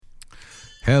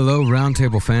Hello,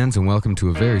 Roundtable fans, and welcome to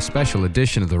a very special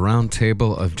edition of the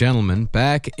Roundtable of Gentlemen.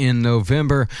 Back in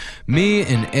November, me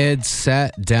and Ed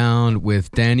sat down with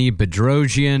Danny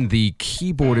Bedrosian, the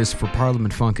keyboardist for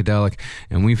Parliament Funkadelic,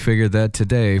 and we figured that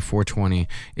today, 420,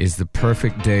 is the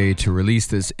perfect day to release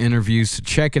this interview, so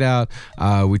check it out.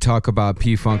 We talk about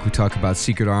P-Funk, we talk about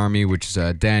Secret Army, which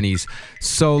is Danny's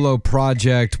solo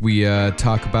project. We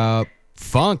talk about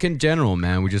funk in general,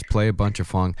 man. We just play a bunch of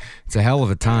funk. It's a hell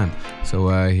of a time.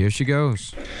 So here she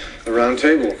goes. The round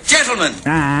table. Gentlemen,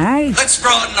 Aye. let's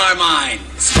broaden our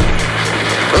minds.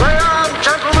 Lay on,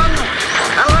 gentlemen,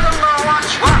 and let them know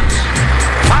what's what.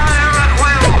 Fire at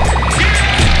will.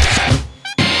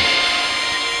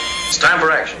 It's time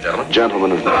for action, gentlemen.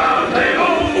 Gentlemen of the round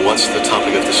table. What's the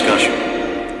topic of discussion?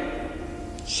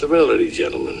 Civility,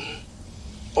 gentlemen.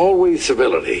 Always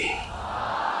civility.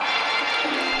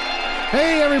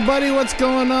 Hey everybody, what's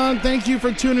going on? Thank you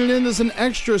for tuning in. This is an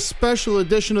extra special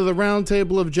edition of the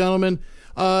Roundtable of Gentlemen.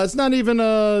 It's not even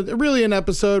really an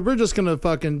episode. We're just gonna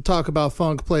fucking talk about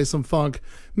funk, play some funk.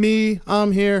 Me,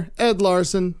 I'm here, Ed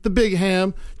Larson, the Big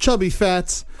Ham, Chubby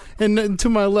Fats, and to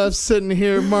my left sitting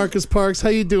here, Marcus Parks. How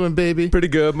you doing, baby? Pretty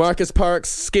good. Marcus Parks,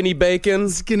 skinny bacon,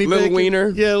 little bacon. wiener.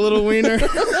 Yeah, little wiener.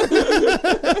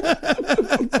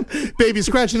 Baby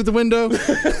scratching at the window.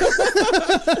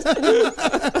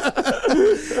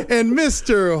 And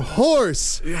Mr.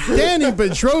 Horse, Danny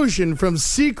Bedrosian from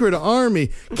Secret Army,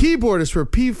 keyboardist for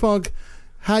P-Funk.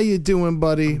 How you doing,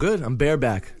 buddy? I'm good. I'm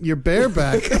bareback. You're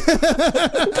bareback.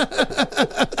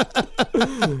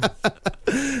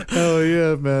 Oh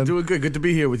yeah, man. Doing good. Good to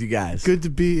be here with you guys. Good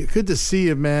to see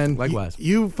you, man. Likewise.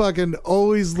 You fucking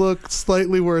always look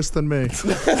slightly worse than me.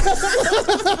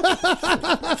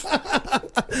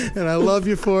 And I love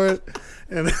you for it.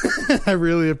 And I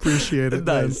really appreciate it.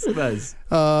 Nice.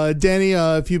 Danny,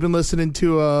 if you've been listening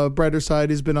to Brighter Side,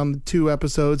 he's been on 2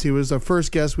 episodes. He was the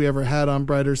first guest we ever had on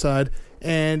Brighter Side,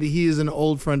 and he is an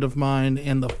old friend of mine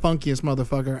and the funkiest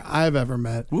motherfucker I've ever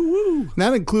met. Woo-woo. And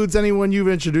that includes anyone you've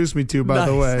introduced me to, by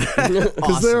the way. Because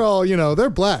Awesome. They're all, they're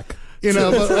black.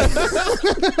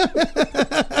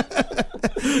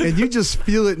 And you just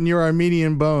feel it in your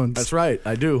Armenian bones. That's right.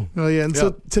 I do. Oh yeah, and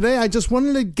so today I just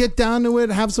wanted to get down to it,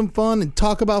 have some fun, and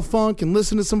talk about funk and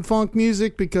listen to some funk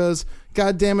music because,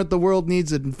 God damn it, the world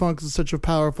needs it, and funk is such a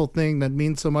powerful thing that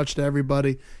means so much to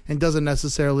everybody and doesn't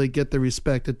necessarily get the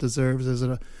respect it deserves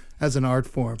as an art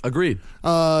form. Agreed.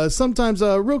 Sometimes,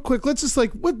 real quick, let's just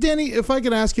Danny, if I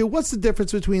could ask you, what's the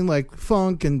difference between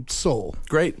funk and soul?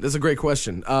 Great. That's a great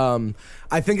question.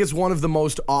 I think it's one of the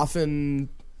most often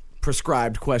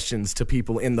prescribed questions to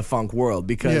people in the funk world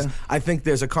because I think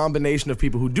there's a combination of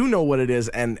people who do know what it is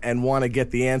and want to get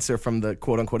the answer from the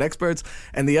quote-unquote experts,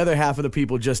 and the other half of the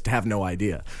people just have no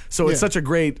idea. So it's such a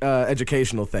great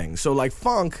educational thing. So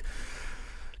funk,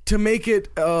 to make it,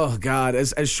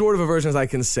 as short of a version as I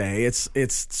can say,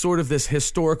 it's sort of this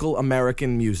historical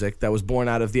American music that was born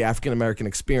out of the African American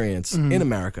experience in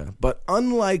America. But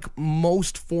unlike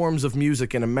most forms of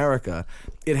music in America,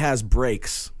 it has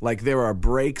breaks. There are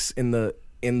breaks in the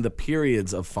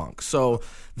periods of funk. So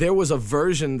there was a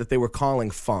version that they were calling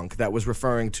funk that was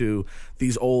referring to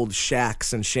these old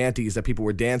shacks and shanties that people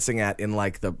were dancing at in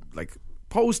the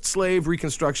post-slave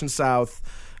Reconstruction South.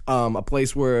 A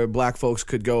place where black folks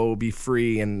could go be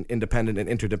free and independent and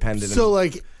interdependent. So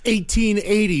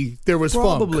 1880, there was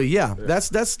probably, funk. yeah.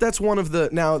 That's one of the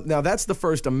now that's the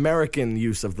first American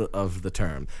use of the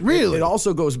term. Really? It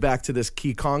also goes back to this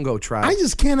Key Congo tribe. I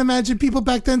just can't imagine people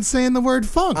back then saying the word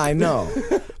funk. I know.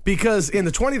 Because in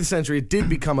the 20th century, it did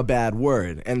become a bad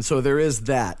word. And so there is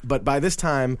that. But by this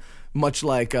time, much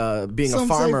like being Some a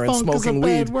farmer say and funk is a smoking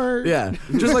bad weed. word. Yeah.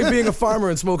 Just like being a farmer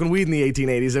and smoking weed in the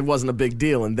 1880s, it wasn't a big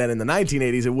deal. And then in the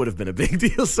 1980s, it would have been a big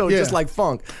deal. So just like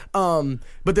funk.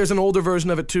 But there's an older version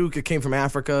of it too. It came from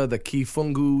Africa. The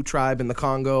Kifungu tribe in the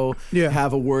Congo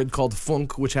have a word called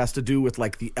funk, which has to do with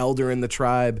the elder in the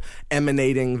tribe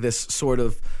emanating this sort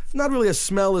of, not really a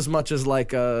smell as much as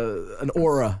an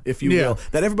aura, if you will,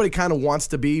 that everybody kind of wants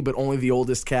to be, but only the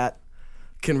oldest cat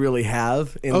can really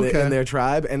have in their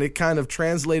tribe, and it kind of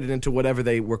translated into whatever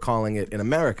they were calling it in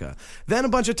America. Then a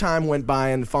bunch of time went by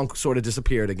and funk sort of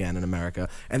disappeared again in America.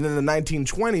 And then in the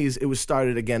 1920s, it was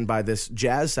started again by this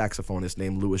jazz saxophonist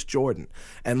named Louis Jordan.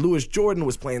 And Louis Jordan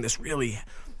was playing this really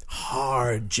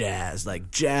hard jazz,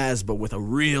 jazz but with a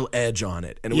real edge on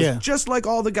it. And it was just like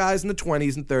all the guys in the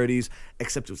 20s and 30s,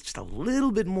 except it was just a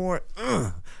little bit more,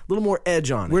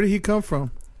 edge on it. Where did he come from?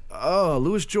 Oh,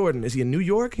 Louis Jordan. Is he in New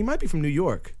York? He might be from New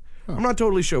York. I'm not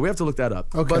totally sure. We have to look that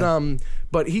up. Okay.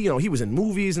 But he, he was in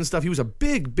movies and stuff. He was a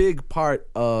big part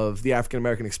of the African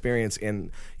American experience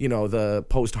in, the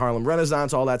post Harlem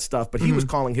Renaissance, all that stuff. But he was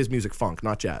calling his music funk,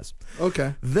 not jazz.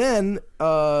 Okay. Then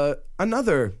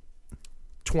another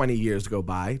 20 years go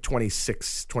by,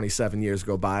 26, 27 years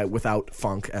go by without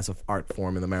funk as an art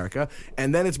form in America.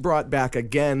 And then it's brought back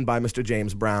again by Mr.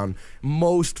 James Brown.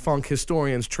 Most funk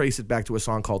historians trace it back to a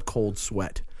song called Cold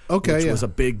Sweat. Okay, which was a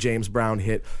big James Brown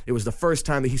hit. It was the first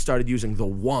time that he started using the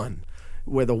one,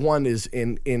 where the one is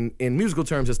in musical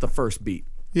terms, it's the first beat.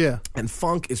 Yeah. And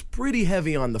funk is pretty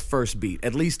heavy on the first beat.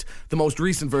 At least the most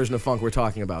recent version of funk we're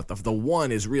talking about. The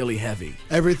one is really heavy.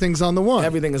 Everything's on the one.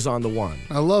 Everything is on the one.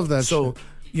 I love that So,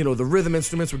 shit. The rhythm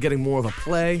instruments were getting more of a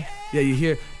play. Yeah, you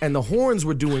hear. And the horns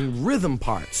were doing rhythm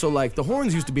parts. So, like, the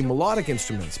horns used to be melodic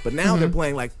instruments, but now they're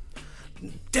playing, like,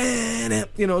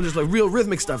 just like real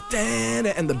rhythmic stuff.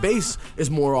 And the bass is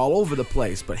more all over the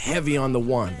place, but heavy on the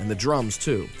one, and the drums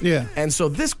too. Yeah. And so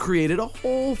this created a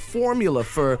whole formula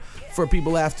for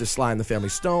people after Sly and the Family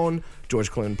Stone,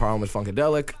 George Clinton, Parliament,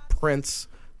 Funkadelic, Prince,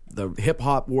 the hip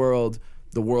hop world,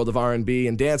 the world of R&B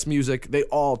and dance music. They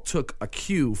all took a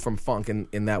cue from funk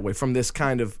in that way, from this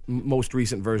kind of most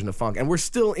recent version of funk. And we're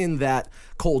still in that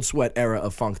Cold Sweat era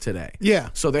of funk today. Yeah.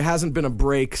 So there hasn't been a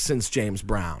break since James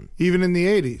Brown. Even in the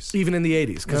 80s. Even in the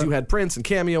 80s, because you had Prince and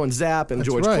Cameo and Zapp and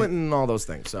George Clinton and all those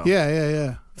things. So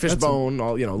Yeah. Fishbone,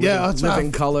 that's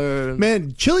living color.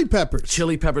 Man, Chili Peppers.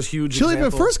 Chili Peppers, huge The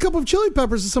example. first couple of Chili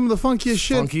Peppers is some of the funkiest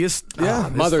shit. Funkiest, yeah.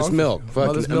 it's Mother's funky. Milk.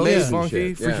 Mother's Fucking Milk is amazing funky.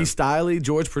 shit, yeah. Freaky Styley.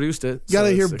 George produced it. Gotta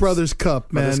so hear it's- Brothers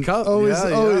Cup, man. Brothers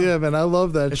Cup, Yeah, man. I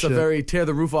love that It's shit. a very tear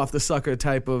the roof off the sucker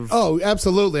type of. Oh,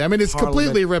 absolutely. I mean, it's Parliament.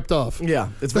 completely ripped off. Yeah,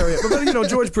 it's very. But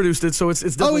George produced it, so it's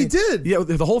definitely. he did? Yeah,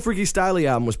 the whole Freaky Styley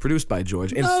album was produced by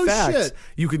George. In No fact, shit.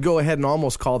 you could go ahead and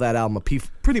almost call that album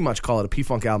pretty much call it a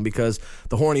P-Funk album, because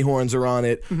the Horny Horns are on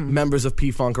it, members of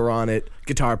P-Funk are on it,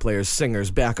 guitar players,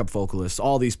 singers, backup vocalists,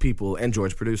 all these people, and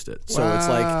George produced it. So it's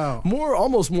Wow. like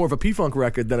almost more of a P-Funk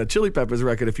record than a Chili Peppers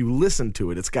record if you listen to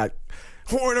it. It's got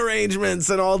horn arrangements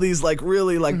and all these like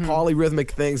really like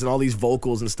polyrhythmic things and all these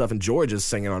vocals and stuff, and George is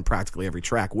singing on practically every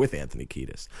track with Anthony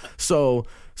Kiedis. So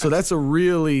that's a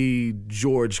really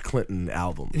George Clinton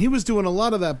album. He was doing a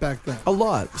lot of that back then. A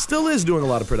lot. Still is doing a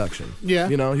lot of production. Yeah.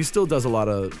 He still does a lot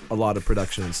of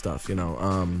production and stuff,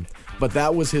 But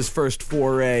that was his first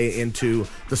foray into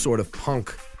the sort of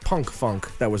punk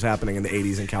funk that was happening in the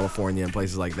 80s in California and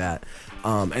places like that.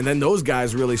 And then those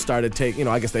guys really started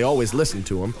I guess they always listened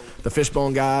to him. The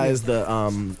Fishbone guys,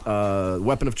 the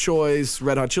Weapon of Choice,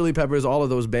 Red Hot Chili Peppers, all of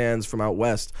those bands from out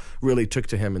west really took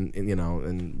to him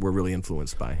and were really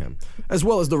influenced by him. As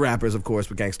well as the rappers, of course,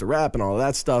 with gangster rap and all of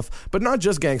that stuff. But not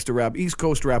just gangster rap. East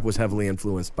Coast rap was heavily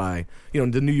influenced by, the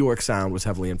New York sound was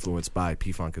heavily influenced by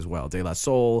P-Funk as well. De La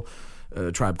Soul,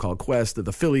 Tribe Called Quest,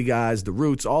 the Philly guys, the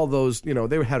Roots, all those,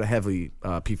 they had a heavy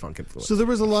P-Funk influence. So there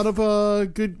was a lot of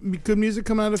good music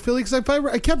coming out of Philly, because I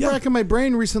kept racking my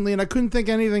brain recently, and I couldn't think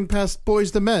anything past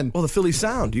Boys to Men. Well, the Philly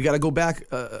sound, you got to go back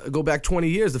 20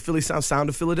 years. The Philly sound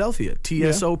of Philadelphia,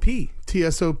 TSOP.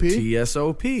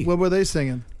 TSOP? What were they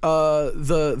singing?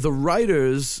 The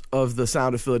writers of the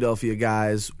Sound of Philadelphia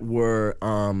guys were.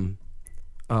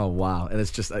 Oh wow! And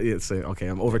okay.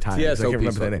 I'm overtired. I can't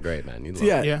remember their name. Great, man. You love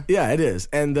Yeah, it is.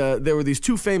 And there were these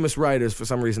two famous writers. For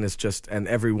some reason, and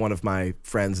every one of my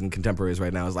friends and contemporaries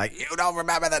right now is like, you don't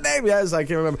remember the name? Yes, I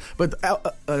can't remember. But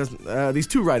these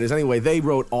two writers, anyway, they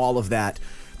wrote all of that.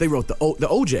 They wrote the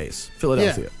OJs,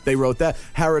 Philadelphia. Yeah. They wrote that.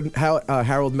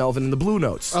 Harold Melvin and the Blue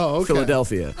Notes,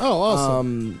 Philadelphia. Oh,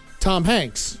 awesome. Tom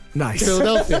Hanks. Nice.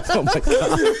 Philadelphia. Oh my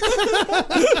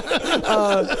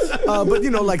God. But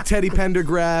like Teddy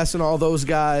Pendergrass and all those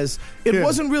guys, it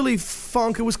wasn't really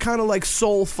funk. It was kind of like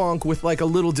soul funk with like a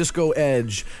little disco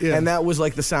edge, and that was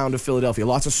like the sound of Philadelphia.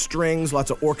 Lots of strings,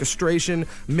 lots of orchestration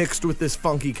mixed with this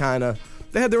funky kind of.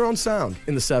 They had their own sound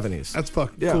in the 70s. That's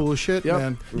fucking cool as shit, Yep.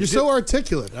 man. You're so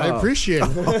articulate. I appreciate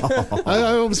it.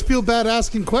 I almost feel bad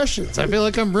asking questions. I feel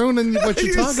like I'm ruining what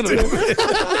you're talking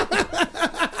about.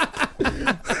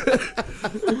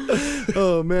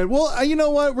 Oh man. Well, you know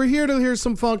what? We're here to hear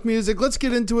some funk music. Let's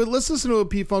get into it. Let's listen to a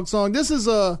P-Funk song. This is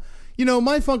my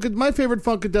favorite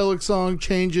Funkadelic song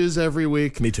changes every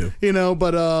week. Me too.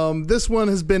 But this one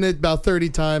has been it about 30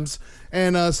 times.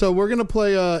 And so we're gonna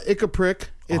play Icka Prick.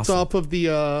 It's Awesome. off of the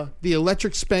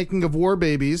Electric Spanking of War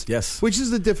Babies. Yes. Which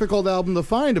is a difficult album to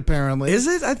find, apparently. Is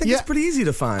it? I think it's pretty easy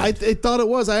to find. I thought it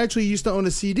was. I actually used to own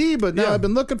a CD, but now I've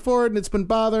been looking for it, and it's been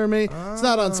bothering me. It's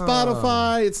not on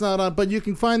Spotify. It's not on, but you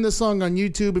can find this song on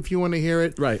YouTube if you want to hear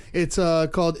it. Right. It's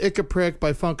called Icka Prick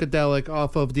by Funkadelic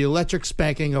off of the Electric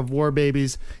Spanking of War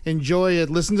Babies. Enjoy it.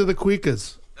 Listen to the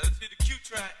Queekas. Let's hit the Q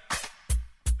track.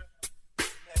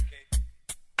 Okay.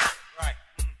 Right.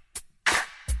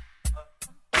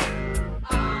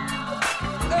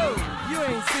 Oh, you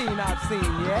ain't seen I've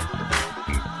seen yet.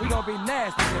 We gonna be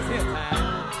nasty this here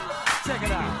time. Check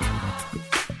it out.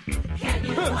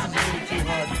 Too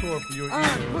hardcore for your ears. I'm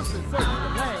pushing searching the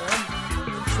land.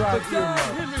 Try But John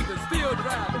Henry's a steel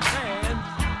driving man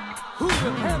who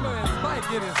with hammer and spike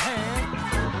in his hand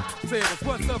said it's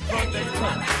what's up from that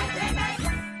time.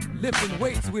 Lifting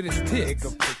weights with his tits,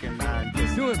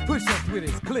 doing push-ups with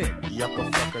his click.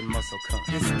 Yucca fucking muscle cunt.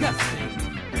 Disgusting.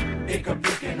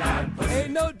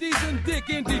 Ain't no decent dick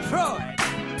in Detroit.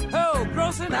 Oh,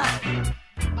 grossing out.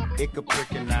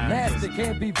 Nasty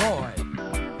can't be void.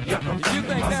 If you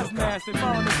think that's nasty,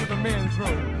 fall into the men's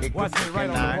room. Watch me right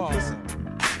on the wall.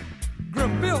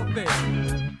 Grafilthy,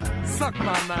 suck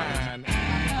my mind.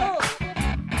 Oh,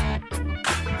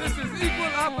 this is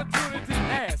equal opportunity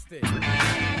nasty.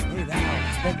 Hey, that don't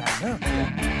think I love you.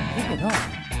 Pick it off.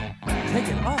 Take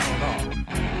it all off.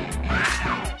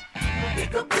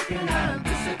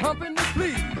 Pumping the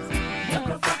please.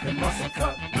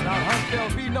 Now hump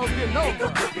there'll be no getting over.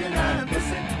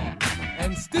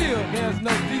 And still there's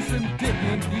no decent dick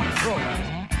in Detroit.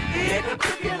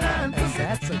 And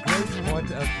that's a gross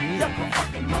point of view. Oh,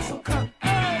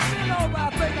 you know I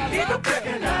think I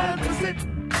love it.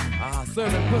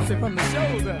 Serving pussy from the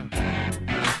shoulder.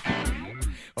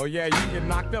 Oh yeah, you get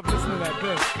knocked up listening to that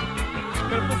bitch.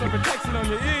 Better put some protection on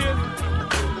your ears.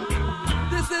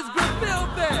 This is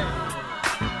Grafilthy.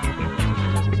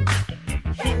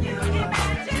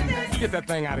 Get that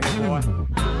thing out of here, boy.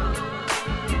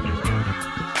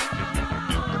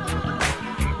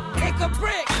 Take a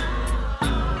brick.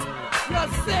 You're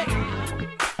sick.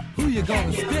 Who you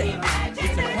gonna stick?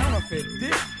 It's a counterfeit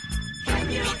dick.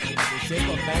 The shape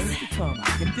of things to come. I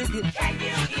can dig it.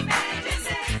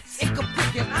 Take a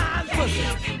brick and iron pussy.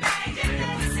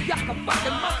 Yuck a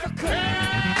fucking motherfucker.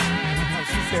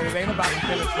 She said it ain't about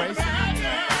penetration.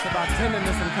 It's about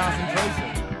tenderness and concentration.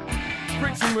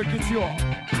 Friction will get you off.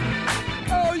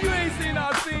 Oh, you ain't seen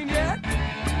our scene yet?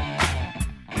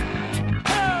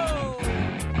 Oh!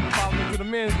 Follow me to the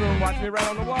men's room, watch me right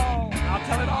on the wall. I'll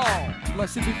tell it all.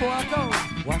 Flush it before I go.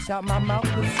 Wash out my mouth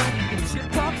with soap and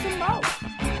shit talk some more.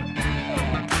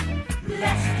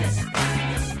 Let's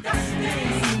disgusting.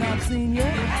 Seen our scene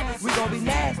yet? We gon' be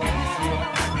nasty this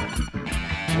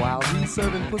year. While he's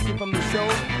serving pussy from the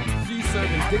shoulder, she's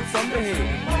serving dick from the head.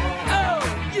 Oh!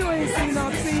 You ain't seen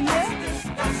our scene yet?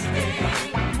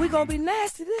 We gon' be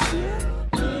nasty this year.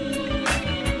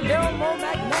 They're more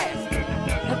like nasty.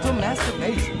 Mental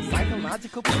masturbation,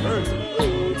 psychological perversion.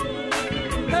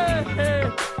 Hey, hey.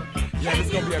 Yeah, this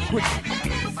gonna be a quick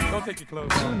one. Don't take your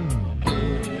clothes off.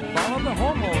 Follow the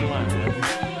hormone line.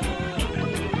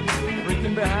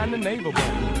 Freaking behind the navel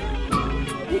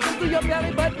bone. Peeking through your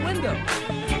belly button window.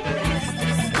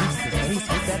 Face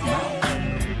with that mouth.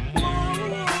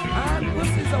 Iron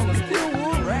pussy's on a steel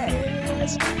wool rag.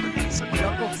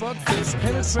 Knuckle fuck this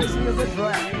penetration is a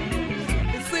drag.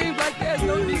 It seems like there's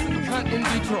no decent cunt in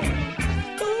Detroit.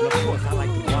 And of course, I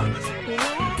like to watch.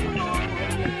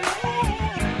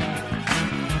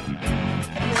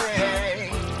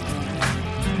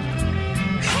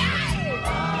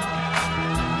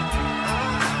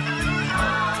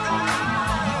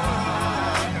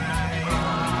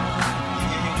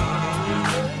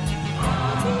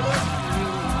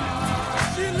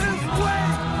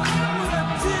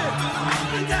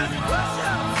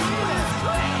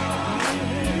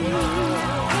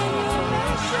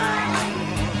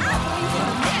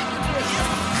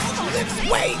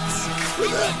 Weights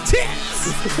with her tits,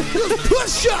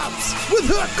 push-ups with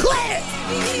her clit.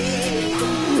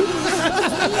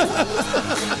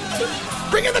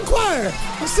 Bring in the choir.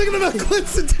 I'm singing about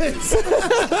clits and tits.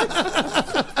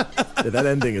 Yeah, that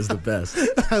ending is the best.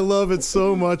 I love it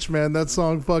so much, man. That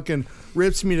song fucking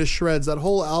rips me to shreds. That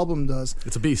whole album does.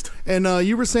 It's a beast. And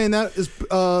you were saying that is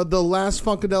the last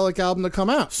Funkadelic album to come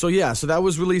out. So yeah, so that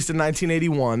was released in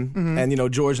 1981, and you know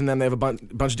George and them, they have a bunch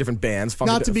of different bands.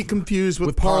 Not to be confused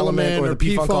with Parliament or the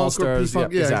P-Funk All-Stars, yeah,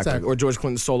 exactly. or George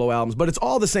Clinton's solo albums. But it's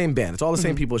all the same band. It's all the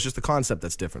same people. It's just the concept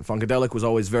that's different. Funkadelic was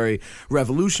always very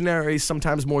revolutionary,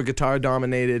 sometimes more guitar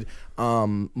dominated,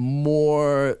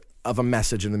 more of a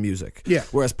message in the music. Yeah.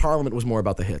 Whereas Parliament was more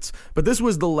about the hits. But this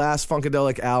was the last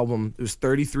Funkadelic album. It was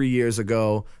 33 years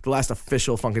ago. The last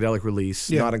official Funkadelic release,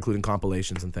 not including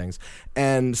compilations and things.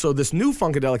 And so this new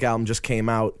Funkadelic album just came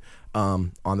out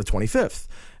on the 25th.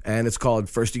 and it's called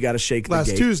First You Gotta Shake the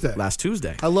Gate. Last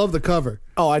Tuesday. I love the cover.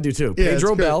 Oh, I do too. Yeah, Pedro it's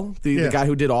great. Bell, the guy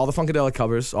who did all the Funkadelic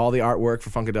covers, all the artwork for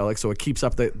Funkadelic, so it keeps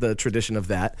up the tradition of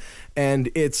that. And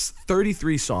it's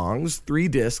 33 songs, 3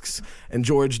 discs, and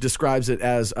George describes it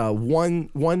as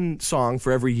one song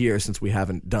for every year since we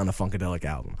haven't done a Funkadelic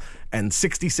album. And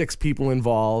 66 people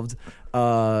involved,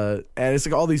 and it's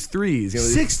like all these threes.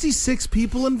 66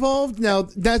 people involved? Now,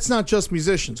 that's not just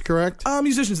musicians, correct?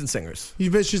 Musicians and singers.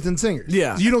 Musicians and singers.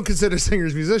 Yeah. You don't consider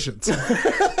singers musicians.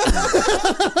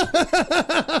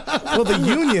 Well,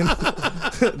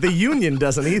 the union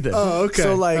doesn't either. Oh, okay.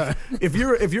 So, like, if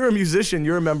you're a musician,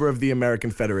 you're a member of the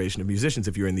American Federation of Musicians.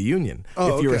 If you're in the union,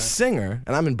 if you're a singer,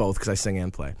 and I'm in both because I sing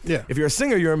and play. Yeah. If you're a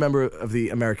singer, you're a member of the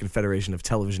American Federation of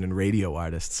Television and Radio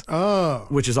Artists. Oh.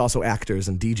 Which is also actors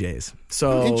and DJs.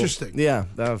 So interesting. Yeah,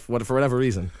 for whatever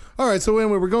reason. All right, so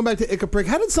anyway, we're going back to Ickaprick.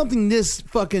 How did something this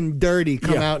fucking dirty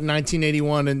come out in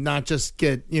 1981 and not just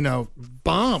get,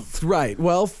 bombed? Right.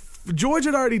 Well, George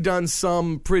had already done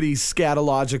some pretty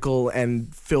scatological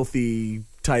and filthy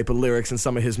type of lyrics in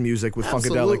some of his music with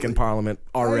Funkadelic and Parliament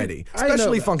already,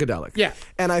 especially Funkadelic. Yeah.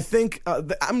 And I think,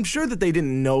 I'm sure that they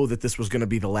didn't know that this was going to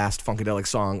be the last Funkadelic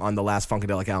song on the last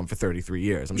Funkadelic album for 33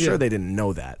 years. I'm sure they didn't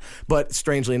know that. But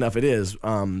strangely enough, it is.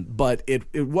 But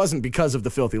it wasn't because of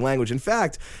the filthy language. In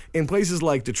fact, in places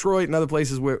like Detroit and other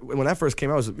places where, when that first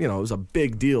came out, it was a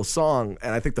big deal song,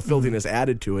 and I think the filthiness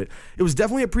added to it. It was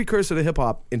definitely a precursor to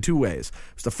hip-hop in 2 ways.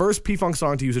 It was the first P-Funk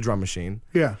song to use a drum machine.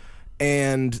 Yeah.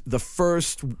 And the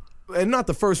first, and not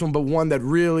the first one, but one that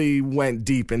really went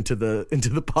deep into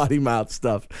the potty mouth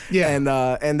stuff. Yeah. And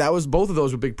that was, both of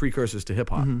those were big precursors to hip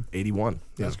hop. 81.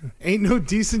 Yeah. Ain't no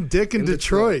decent dick in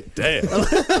Detroit. Damn.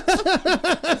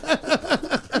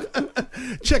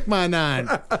 Check my 9.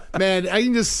 Man, I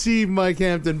can just see Mike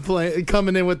Hampton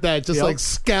coming in with that, just like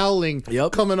scowling,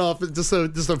 coming off, just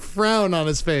a frown on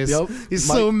his face. Yep. He's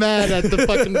so mad at the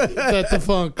fucking at the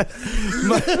funk.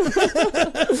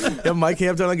 Mike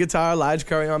Hampton on guitar, Lige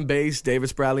Curry on bass, David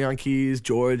Spradley on keys,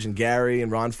 George and Gary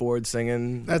and Ron Ford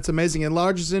singing. That's amazing. And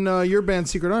Large is in your band,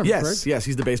 Secret Army, correct? Yes,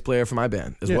 he's the bass player for my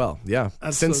band as well. Yeah,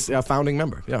 since founding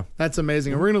member. Yeah, that's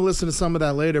amazing. And we're going to listen to some of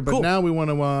that later. But now we want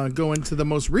to go into the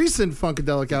most recent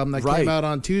Funkadelic album that came out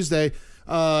on Tuesday.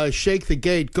 Shake the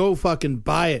Gate. Go fucking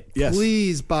buy it. Yes.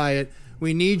 Please buy it.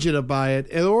 We need you to buy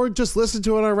it. Or just listen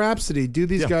to it on Rhapsody. Do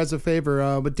these guys a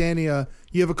favor. But Danny,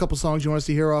 you have a couple songs you want us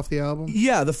to hear off the album?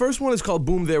 Yeah, the first one is called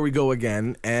Boom, There We Go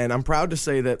Again. And I'm proud to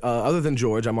say that other than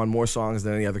George, I'm on more songs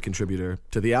than any other contributor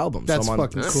to the album. That's so I'm on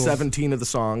fucking cool. 17 of the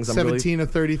songs. 17 of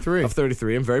 33. Of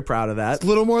 33. I'm very proud of that. It's a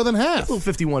little more than half. A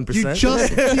little 51%. You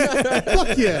just...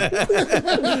 fuck yeah.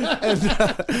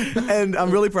 and I'm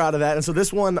really proud of that. And so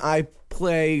this one I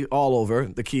play all over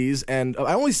the keys, and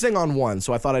I only sing on one,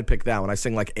 so I thought I'd pick that one. I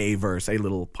sing like a verse, a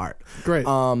little part. Great.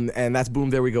 And that's Boom,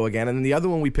 There We Go Again. And then the other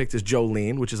one we picked is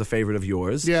Jolene, which is a favorite of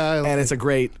yours. Yeah, I like and it's a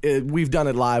great. We've done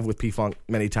it live with P-Funk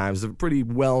many times. It's a pretty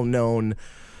well-known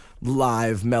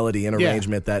live melody and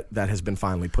arrangement that has been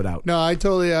finally put out. No, I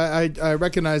totally I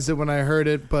recognized it when I heard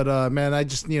it, but man, I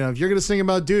just if you're gonna sing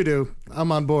about doo-doo,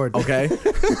 I'm on board. Okay.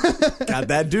 Got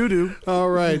that doo-doo. All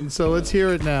right, so let's hear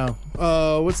it now.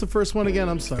 What's the first one again?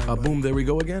 I'm sorry. Boom, There We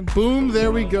Go Again. Boom,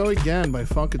 There We Go Again by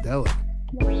Funkadelic.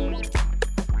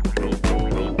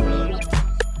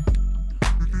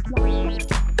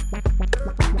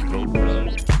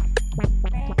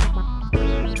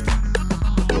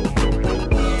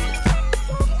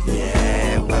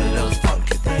 Yeah,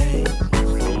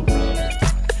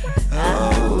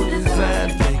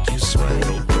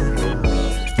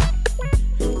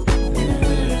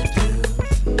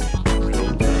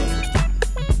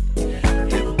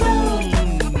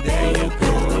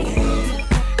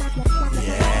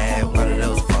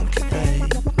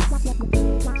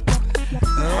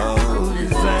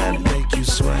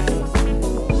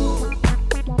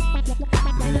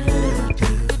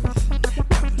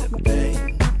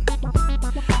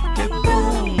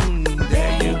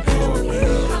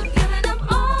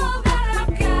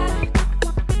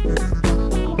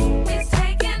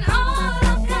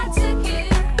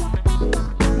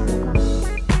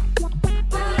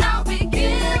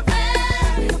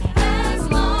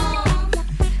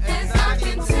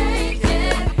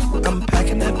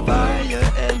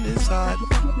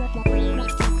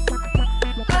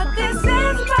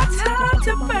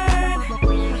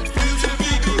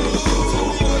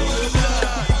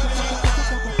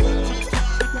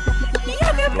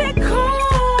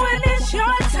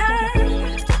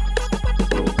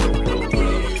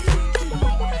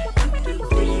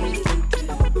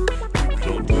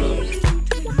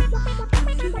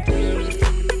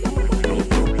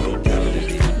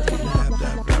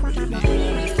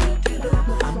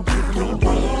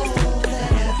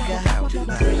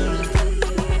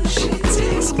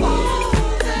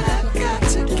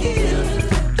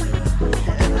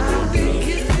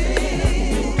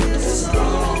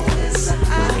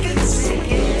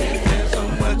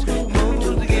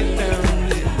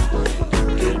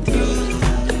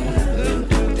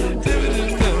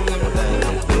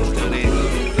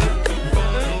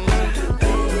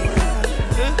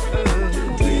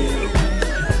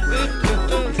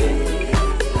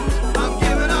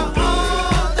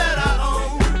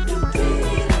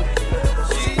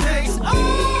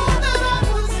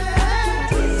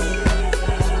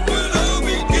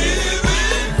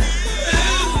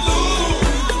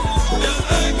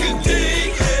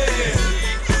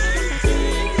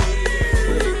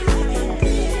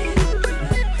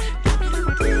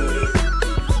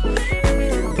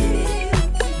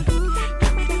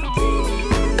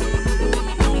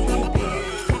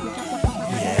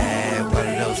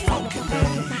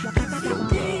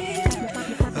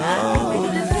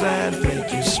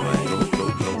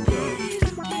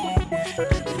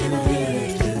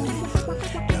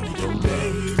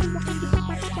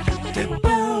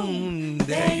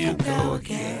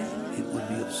 Yeah, it would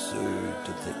be absurd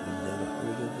to think we never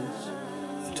heard of this.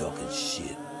 You're talking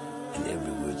shit, and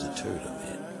every word's a turd of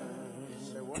it.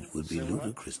 It would be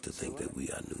ludicrous to think that we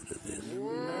are new to this.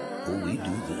 Oh, we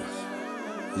do this.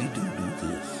 We do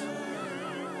this.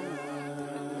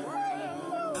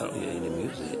 I don't hear any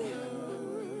music.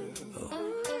 Oh.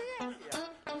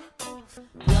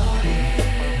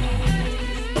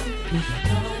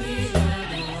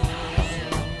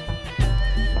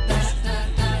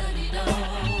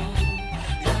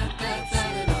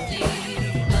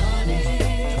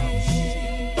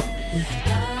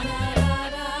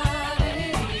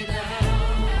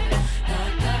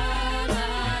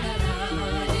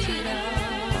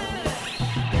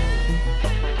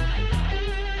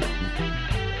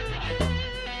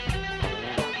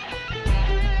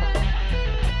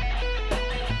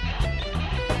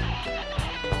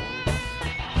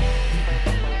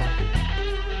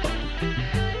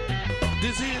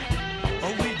 This here,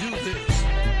 oh we do this,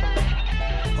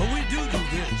 oh we do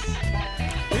this.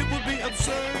 It would be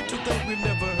absurd to think we've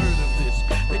never heard of this.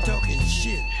 They talking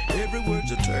shit, every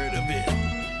word's a turd of it.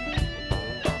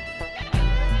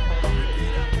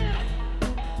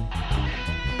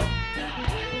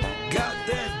 Got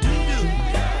that doo-doo,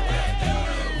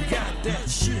 we got that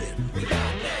shit. We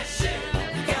got that shit.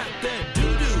 We got that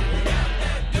doo-doo, we got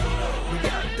that doo-doo. We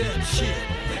got that shit.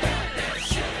 We got that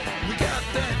shit. We got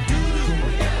that doo-doo,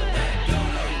 we got that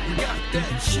doo-doo. We got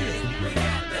that shit. We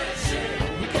got that shit.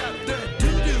 We got that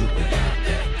doo-doo, we got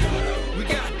that doo-doo. We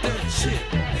got that shit.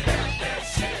 We got that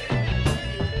shit.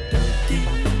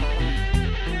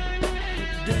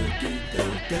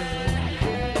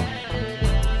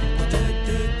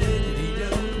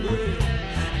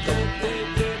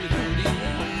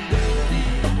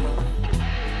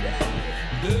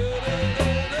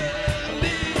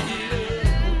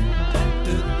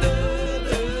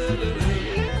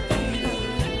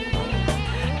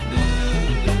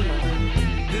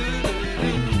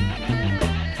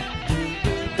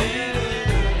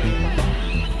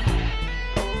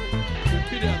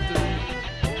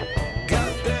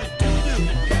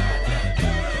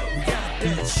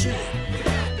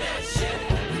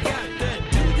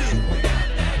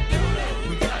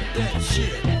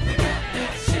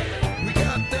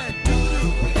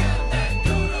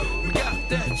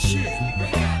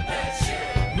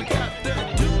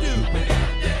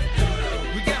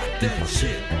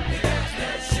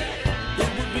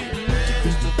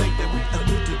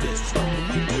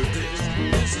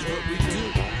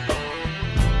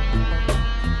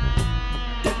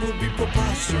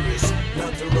 Preposterous,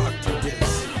 not to rock to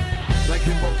this. Like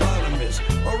hippopotamus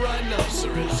or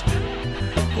rhinoceros.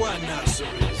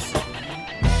 Rhinoceros.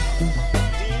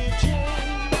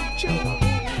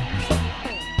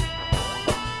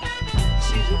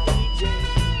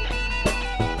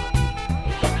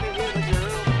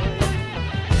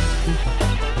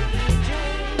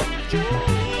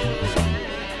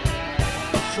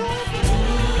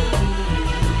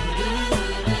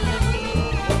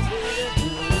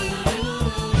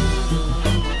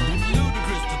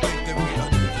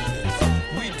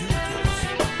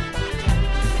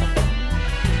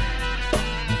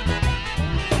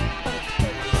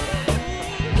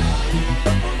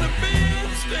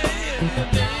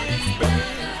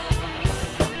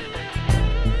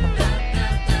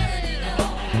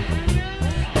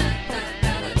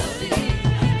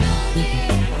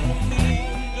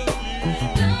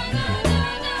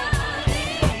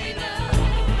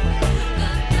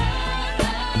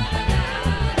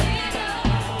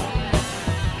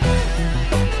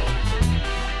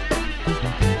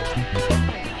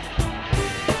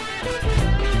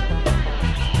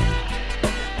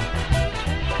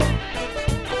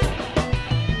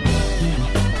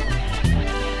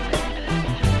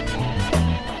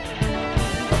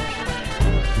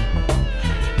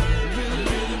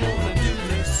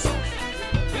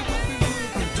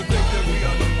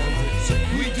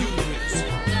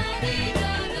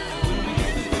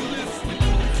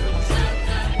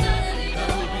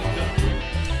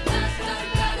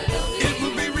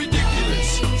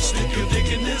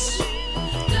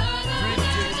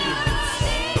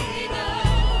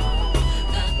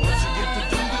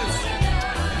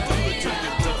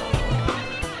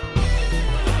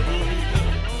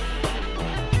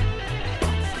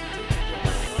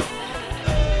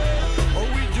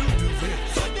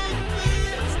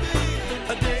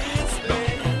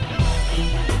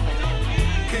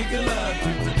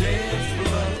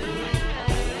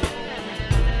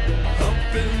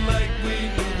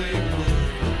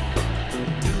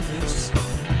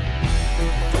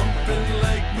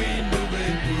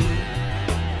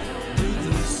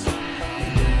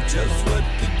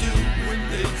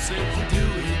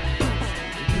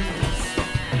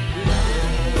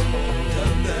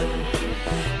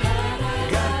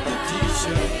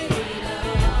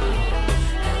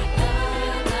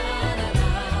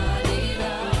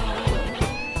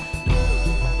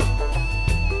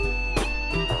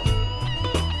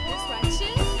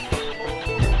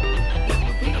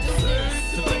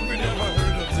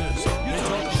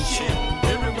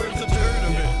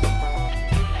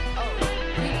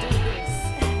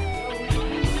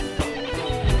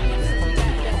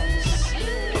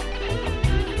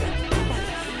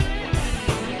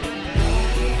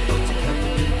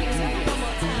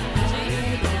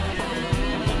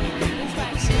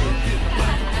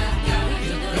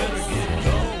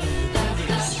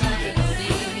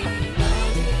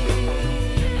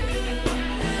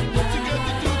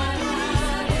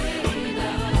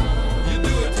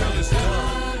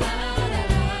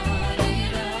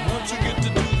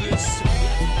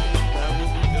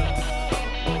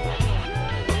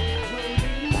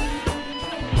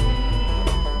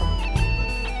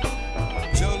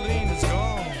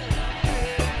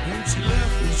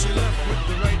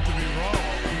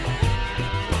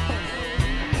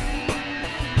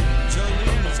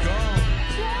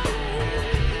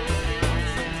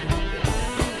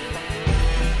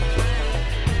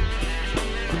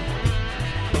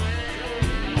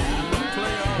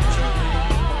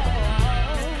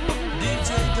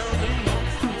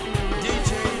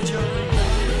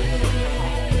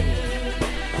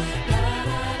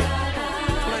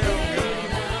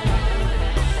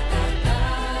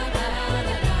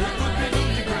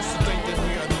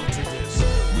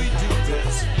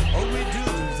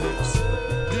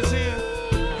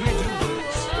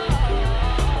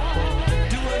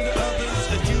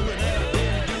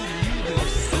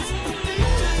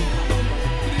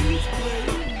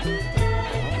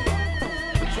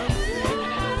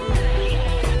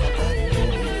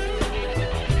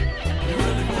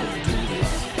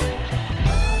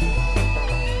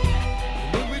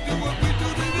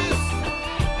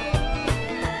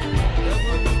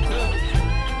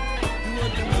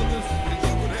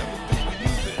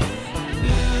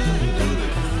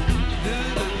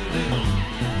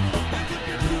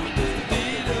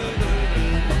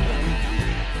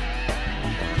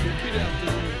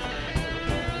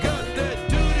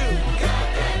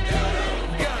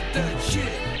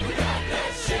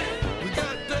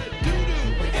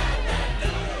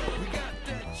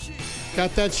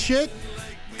 Got that shit?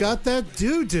 Got that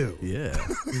doo-doo. Yeah.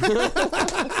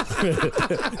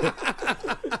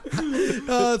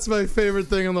 Oh, that's my favorite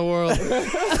thing in the world.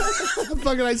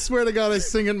 Fucking, I swear to God, I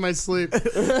sing it in my sleep.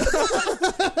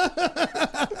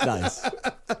 Nice.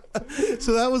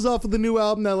 So that was off of the new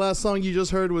album. That last song you just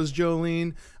heard was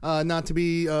Jolene, not to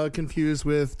be confused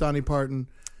with Donnie Parton.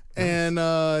 Nice. And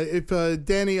if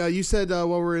Danny, you said while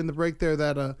we were in the break there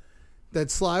that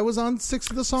Sly was on 6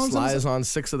 of the songs. Sly is on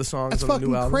 6 of the songs. That's on the new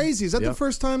fucking album. crazy. Is that the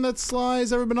first time that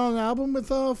Sly's ever been on an album with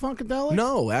Funkadelic?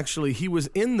 No, actually, he was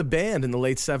in the band in the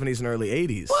late 70s and early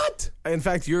 80s. What? In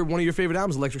fact, one of your favorite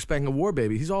albums, Electric Spanking War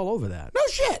Baby. He's all over that. No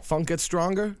shit. Funk Gets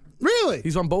Stronger. Really?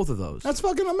 He's on both of those. That's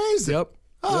fucking amazing. Yep.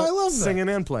 Oh, Yep. I love that. Singing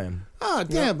and playing. Oh,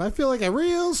 damn. Yep. I feel like a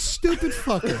real stupid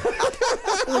fucker.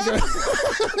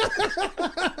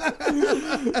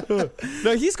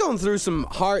 No, he's going through some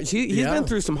hard. He's been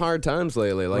through some hard times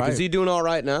lately. Like, is he doing all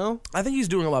right now? I think he's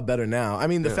doing a lot better now. I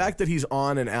mean, the fact that he's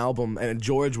on an album, and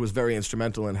George was very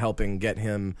instrumental in helping get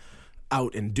him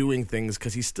out and doing things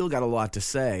because he's still got a lot to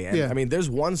say. And I mean, there's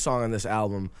one song on this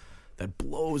album that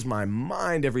blows my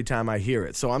mind every time I hear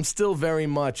it. So I'm still very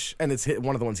much, and it's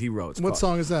one of the ones he wrote. What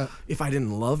song is that? If I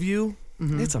Didn't Love You.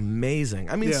 Mm-hmm. It's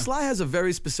amazing. I mean, Sly has a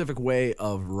very specific way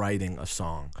of writing a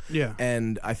song. Yeah.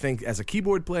 And I think as a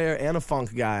keyboard player and a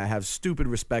funk guy, I have stupid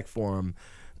respect for him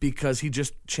because he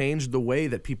just changed the way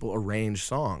that people arrange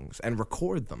songs and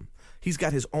record them. He's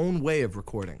got his own way of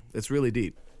recording. It's really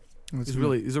deep. He's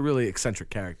a really eccentric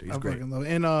character. He's great.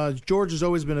 And George has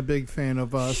always been a big fan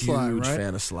of Sly, right? Huge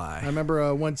fan of Sly. I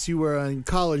remember once you were in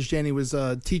college, Danny was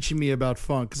teaching me about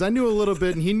funk because I knew a little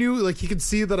bit, and he knew, like, he could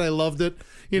see that I loved it,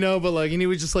 but like, and he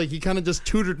was just like, he kind of just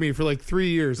tutored me for like 3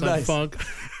 years on funk,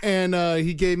 and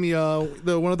he gave me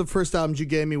one of the first albums you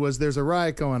gave me was "There's a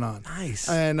Riot Going On." Nice.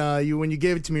 And when you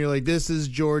gave it to me, you're like, "This is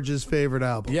George's favorite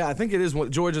album." Yeah, I think it is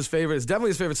George's favorite. It's definitely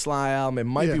his favorite Sly album. It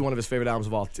might be one of his favorite albums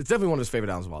of all. It's definitely one of his favorite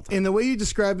albums of all time. And the way you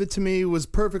described it to me was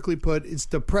perfectly put. It's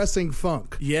depressing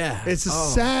funk. Yeah. It's a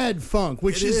sad funk,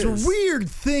 which is a weird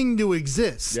thing to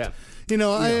exist. Yeah.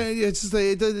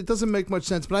 It doesn't make much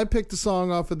sense. But I picked a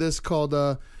song off of this called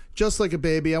 "Just Like a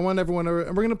Baby." I want everyone to.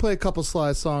 We're going to play a couple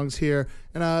Sly songs here,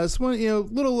 and it's one,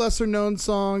 little lesser known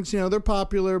songs. They're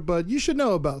popular, but you should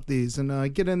know about these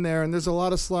and get in there. And there's a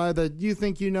lot of Sly that you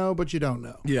think you know, but you don't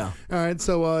know. Yeah. All right.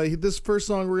 So this first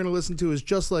song we're going to listen to is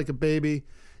 "Just Like a Baby."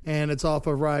 And it's off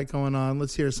of Riot Going On.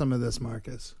 Let's hear some of this,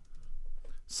 Marcus.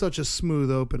 Such a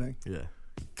smooth opening. Yeah.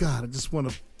 God, I just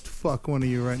want to fuck one of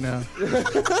you right now.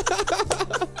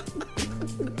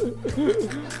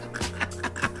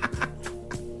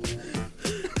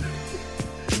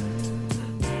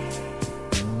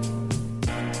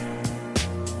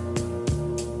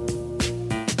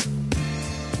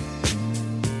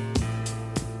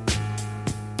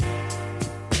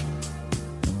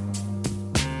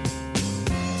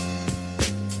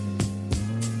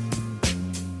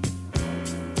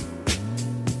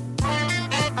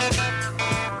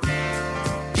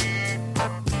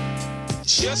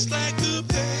 Just like a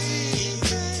baby.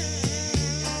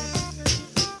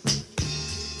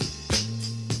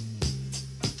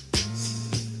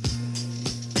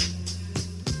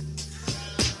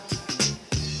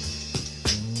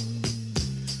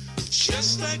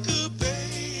 Just like a baby.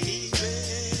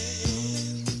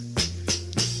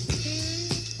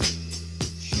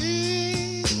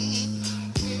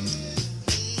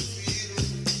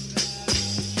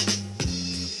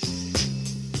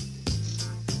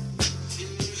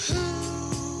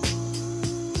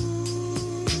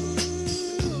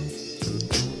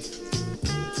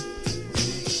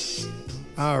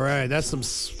 All right, that's some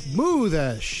smooth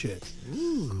ass shit.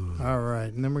 Ooh. All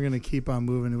right, and then we're gonna keep on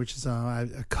moving, which is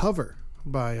a cover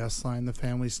by Sly and the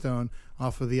Family Stone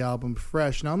off of the album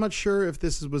Fresh. Now I'm not sure if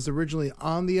this was originally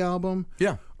on the album.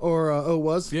 Yeah. Or it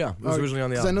was. Yeah, it was originally on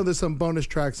the album. Because I know there's some bonus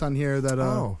tracks on here that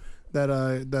that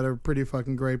are pretty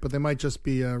fucking great, but they might just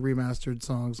be remastered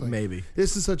songs. Like, maybe.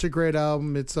 This is such a great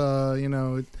album. It's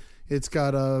it's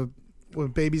got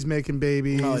with Babies Making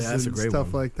Babies that's a and great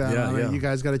stuff one. like that. Yeah. You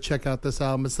guys got to check out this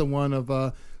album. It's the one of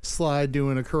Sly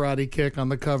doing a karate kick on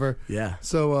the cover. Yeah.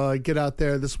 So get out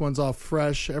there. This one's off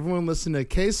Fresh. Everyone listen to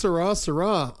Que Sera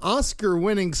Sera,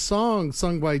 Oscar-winning song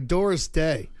sung by Doris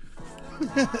Day.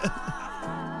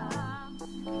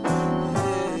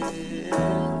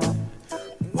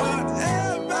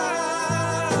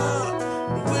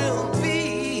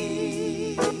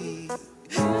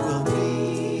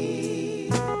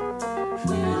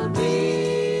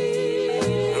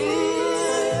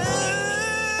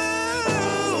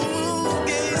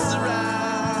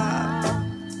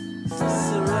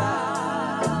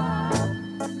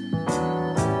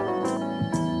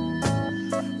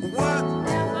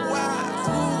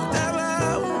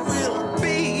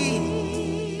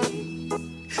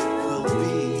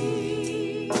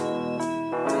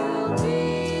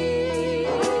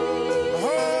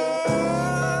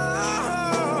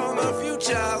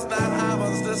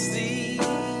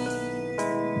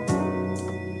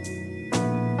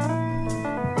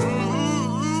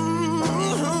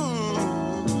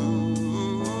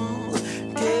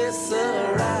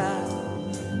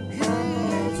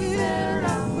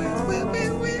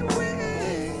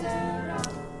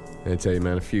 I tell you,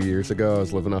 man, a few years ago, I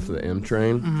was living off of the M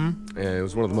train, and it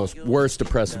was one of the most worst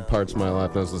depressive parts of my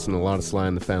life. And I was listening to a lot of Sly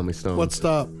and the Family Stone. What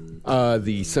stop?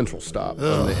 The Central Stop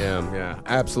on the M. Yeah,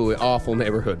 absolutely awful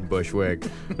neighborhood in Bushwick.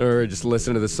 Or just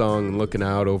listening to the song and looking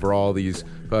out over all these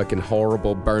fucking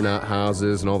horrible burnout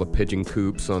houses and all the pigeon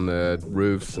coops on the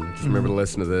roofs. And just remember to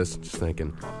listen to this, just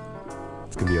thinking,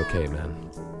 it's gonna be okay, man.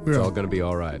 It's all gonna be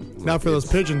all right. Not for those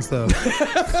pigeons, though.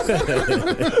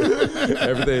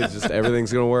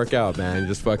 Everything's gonna work out, man. You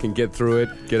just fucking get through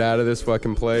it, get out of this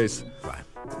fucking place. Right.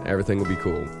 Everything will be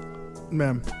cool.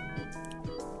 Man.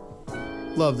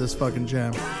 Love this fucking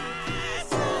jam.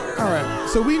 All right,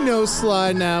 so we know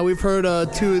Sly now. We've heard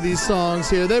 2 of these songs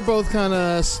here. They're both kind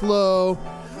of slow.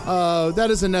 That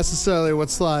isn't necessarily what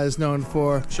Sly is known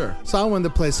for. Sure. So I wanted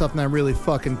to play something that really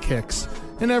fucking kicks.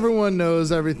 And everyone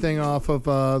knows everything off of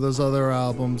those other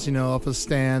albums, you know, off of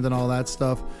Stand and all that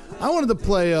stuff. I wanted to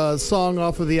play a song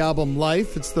off of the album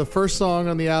Life. It's the first song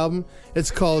on the album.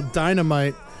 It's called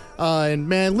Dynamite. And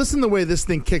man, listen to the way this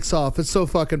thing kicks off. It's so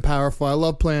fucking powerful. I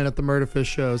love playing at the Murderfish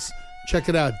shows. Check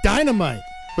it out. Dynamite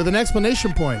with an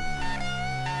exclamation point.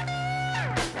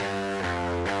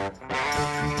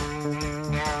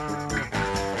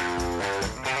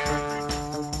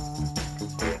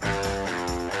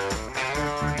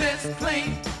 Miss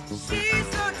Clean, she's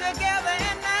so together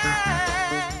and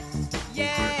nice.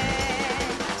 Yeah.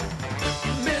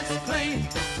 Miss Clean,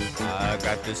 I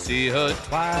got to see her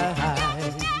twice.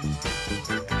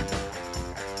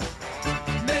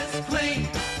 Miss Clean,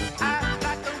 I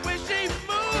like the way she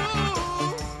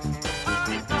moves.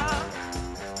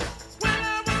 When I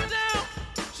was down,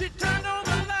 she turned on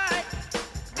the light,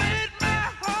 made my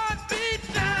heart beat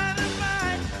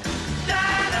dynamite.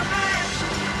 Dynamite,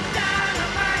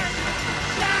 dynamite,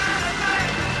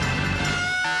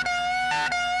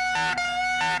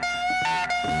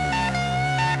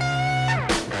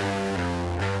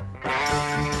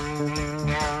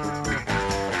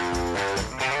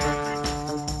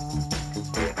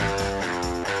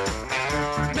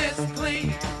 Miss Clean,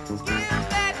 give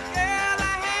that girl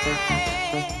a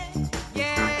hand,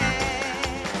 yeah.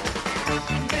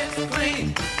 Miss Clean,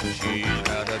 she's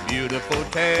got a beautiful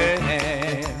tan.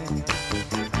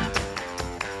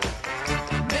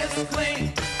 Miss Clean,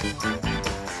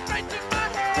 straight to my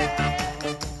head.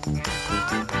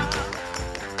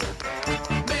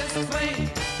 Miss Clean,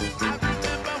 I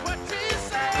remember what she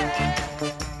said.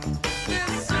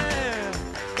 Listen,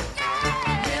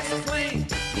 Miss Clean.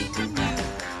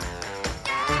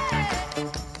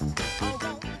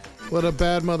 What a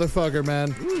bad motherfucker,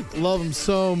 man. Love him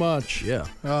so much. Yeah.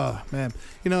 Oh, man.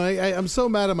 You know, I'm so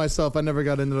mad at myself I never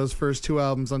got into those first 2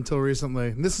 albums until recently.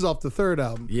 And this is off the 3rd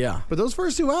album. Yeah. But those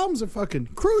first 2 albums are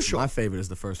fucking crucial. My favorite is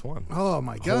the first one. Oh,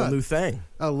 my God. Whole new thing.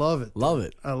 I love it. Love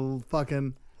it. I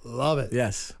fucking love it.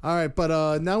 Yes. All right,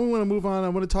 but now we want to move on. I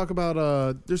want to talk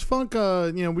about, there's funk,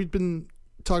 you know, we've been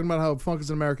talking about how funk is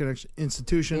an American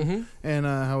institution and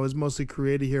how it was mostly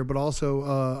created here, but also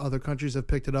other countries have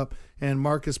picked it up. And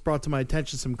Marcus brought to my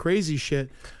attention some crazy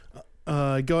shit.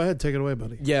 Go ahead, take it away,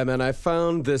 buddy. Yeah, man, I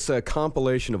found this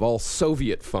compilation of all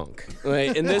Soviet funk.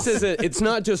 Right? And this isn't, it's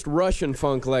not just Russian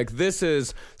funk, like this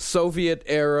is Soviet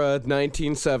era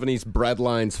 1970s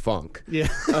breadlines funk. Yeah.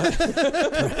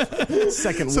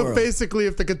 Second So world. basically,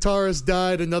 if the guitarist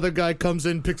died, another guy comes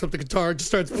in, picks up the guitar, and just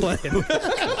starts playing.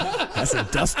 That's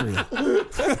industrial.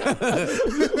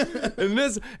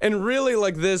 And really,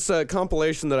 like this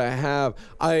compilation that I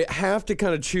have to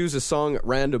kind of choose a song at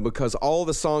random because all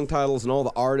the song titles and all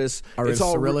the artists Are it's in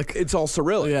all Cyrillic? It's all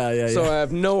Cyrillic. Yeah. So I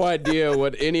have no idea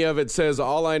what any of it says.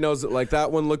 All I know is that like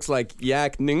that one looks like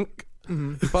Yak Nink.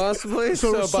 Possibly.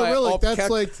 So by Cyrillic, that's Opkek-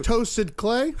 like toasted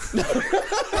clay?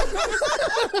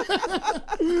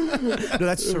 No,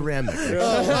 that's ceramic.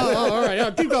 All right. Yeah,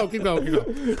 keep going.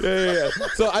 Yeah.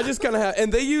 So I just kind of have,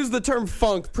 and they use the term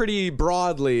funk pretty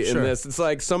broadly in Sure. this. It's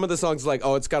like some of the songs, like,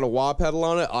 oh, it's got a wah pedal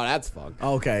on it. Oh, that's funk.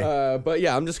 Okay. But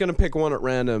yeah, I'm just gonna pick one at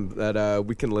random that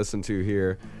we can listen to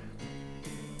here.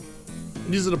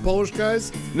 These are the Polish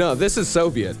guys? No, this is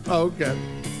Soviet. Oh, okay.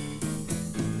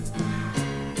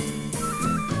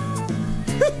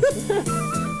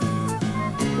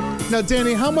 Now,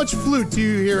 Danny, how much flute do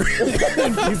you hear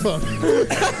in P-Funk?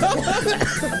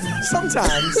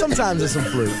 Sometimes there's some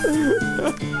flute.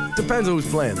 Depends on who's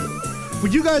playing it.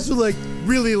 Would you guys would like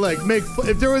really like make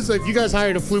if there was like you guys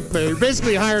hired a flute player, you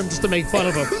basically hire him just to make fun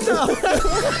of him.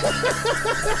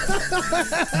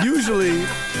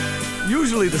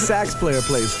 Usually the sax player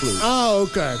plays flute. Oh,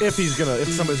 okay. If somebody's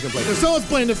gonna play If flute. someone's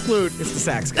playing the flute, It's the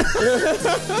sax guy.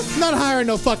 not hiring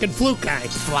no fucking flute guy.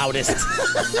 Flautist.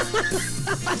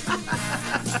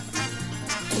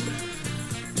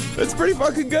 It's pretty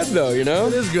fucking good, though, you know?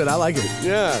 It is good. I like it.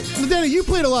 Yeah. Danny, you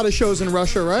played a lot of shows in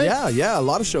Russia, right? Yeah, a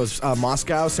lot of shows.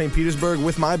 Moscow, St. Petersburg,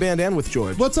 with my band and with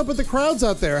George. What's up with the crowds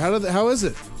out there? How is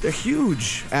it? They're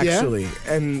huge, actually.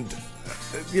 And,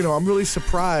 I'm really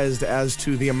surprised as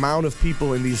to the amount of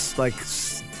people in these,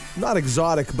 not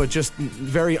exotic, but just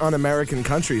very un-American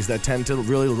countries that tend to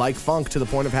really like funk to the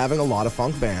point of having a lot of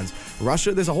funk bands.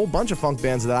 Russia, there's a whole bunch of funk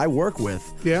bands that I work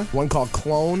with. Yeah. One called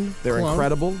Clone. They're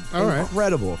incredible. All right.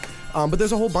 Incredible. But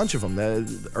there's a whole bunch of them.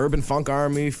 The Urban Funk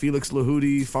Army, Felix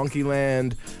Lahudi,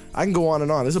 Funkyland. I can go on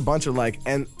and on. There's a bunch of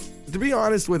and to be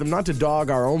honest with them, not to dog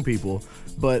our own people,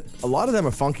 but a lot of them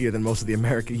are funkier than most of the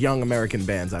young American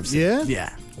bands I've seen. Yeah?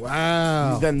 Yeah.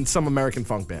 Wow. Than some American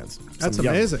funk bands. That's Some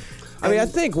young- amazing. I mean, I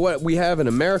think what we have in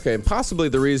America, and possibly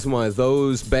the reason why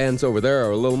those bands over there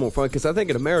are a little more fun, because I think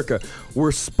in America,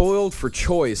 we're spoiled for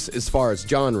choice as far as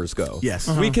genres go. Yes.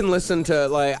 We can listen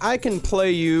to, I can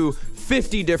play you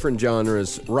 50 different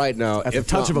genres right now. At the if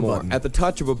touch not of a more. button. At the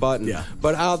touch of a button. Yeah.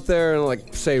 But out there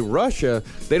in, say, Russia,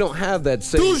 they don't have that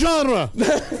same... Two genre.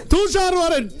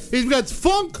 He's got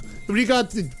funk. We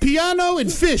got piano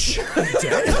and fish.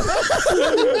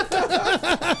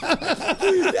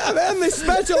 Yeah, man, they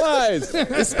specialize.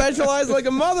 They specialize like a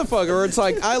motherfucker. Or it's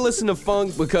like, I listen to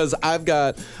funk because I've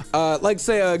got,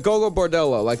 say, Gogo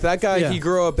Bordello. Like, that guy, he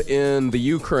grew up in the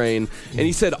Ukraine, and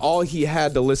he said all he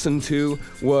had to listen to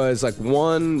was,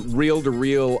 one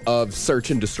reel-to-reel of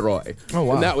Search and Destroy. Oh,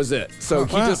 wow. And that was it. So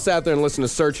he just sat there and listened to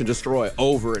Search and Destroy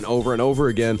over and over and over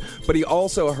again. But he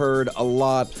also heard a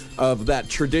lot of that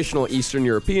traditional Eastern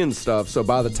European stuff. So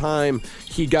by the time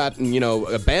he got,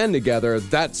 a band together,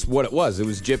 that's what it was. It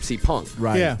was gypsy punk.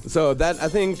 Right. Yeah. So I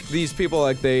think these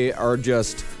people, they are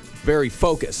just very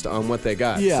focused on what they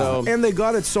got. Yeah, So, and they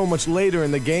got it so much later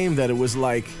in the game that it was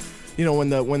when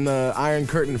the Iron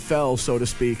Curtain fell, so to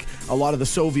speak, a lot of the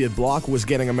Soviet bloc was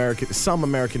getting some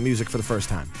American music for the first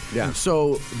time. Yeah.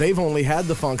 So they've only had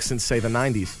the funk since, say, the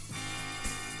 90s.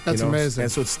 That's amazing.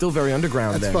 And so it's still very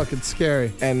underground That's there. fucking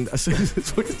scary. And it's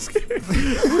fucking scary.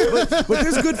 but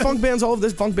there's good funk bands.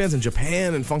 There's funk bands in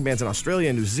Japan and funk bands in Australia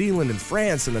and New Zealand and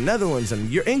France and the Netherlands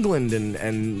and England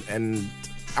and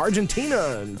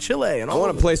Argentina and Chile and all. I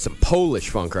want of to play some Polish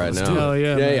funk right now. do it. Oh,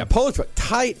 yeah, man. Yeah. Polish funk,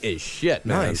 tight as shit,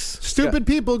 man. Nice. Stupid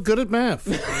people good at math.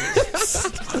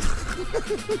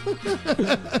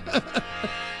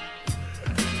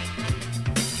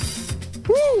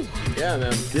 Woo! Yeah,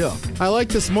 man. Yeah. I like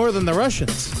this more than the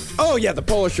Russians. Oh, yeah, the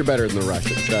Polish are better than the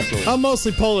Russians, definitely. I'm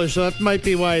mostly Polish, so that might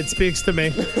be why it speaks to me.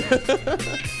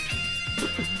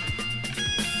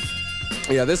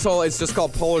 Yeah, it's just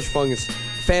called Polish funk. It's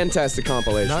fantastic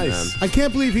compilation, Nice. man. I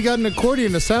can't believe he got an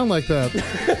accordion to sound like that.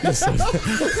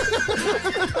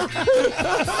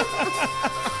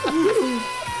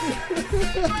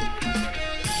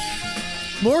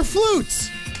 More flutes.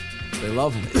 They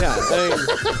love them. Yeah,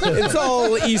 it's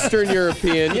all Eastern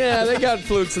European. Yeah, they got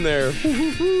flutes in there. I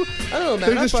don't know, man.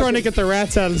 They're just trying to get the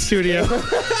rats out of the studio.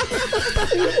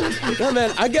 No,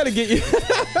 man, I gotta get you.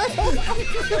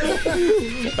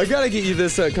 I gotta get you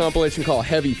this compilation called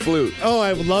Heavy Flute. Oh,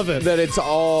 I would love it. That it's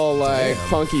all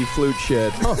funky flute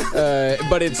shit,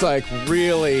 but it's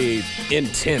really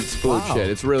intense flute shit.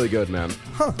 It's really good, man.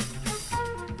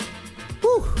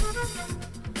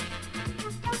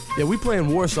 Yeah, we play in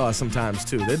Warsaw sometimes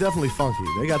too. They're definitely funky.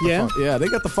 They got the funk. Yeah, they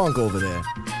got the funk over there.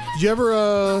 Did you ever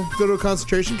go to a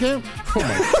concentration camp?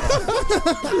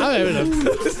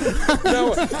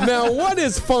 Now, what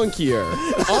is funkier,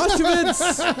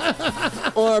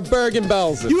 Auschwitz or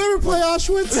Bergen-Belsen? You ever play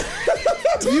Auschwitz?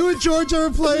 You and George ever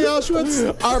play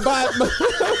Auschwitz?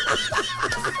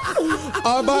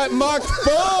 Arbeit macht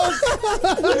Volk.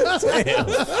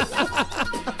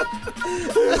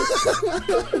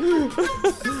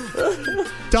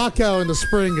 Dachau in the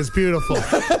spring is beautiful.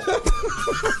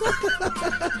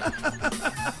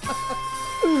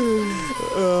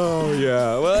 Oh,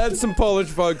 yeah. Well, that's some Polish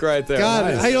funk right there.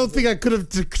 God, Nice. I don't think I could have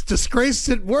disgraced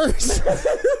it worse.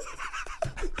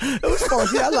 It was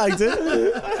funky. I liked it.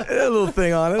 A little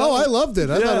thing on it. Oh, I loved it.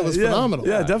 I thought it was phenomenal.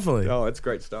 Yeah, definitely. Oh, it's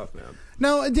great stuff, man.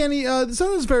 Now, Danny,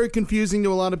 something that's very confusing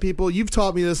to a lot of people. You've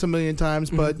taught me this a million times,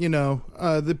 but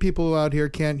the people out here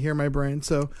can't hear my brain.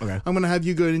 So Okay. I'm going to have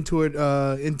you go into it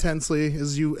intensely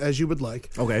as you would like.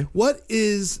 Okay. What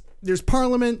is? There's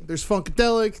Parliament. There's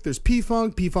Funkadelic. There's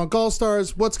P-Funk All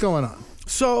Stars. What's going on?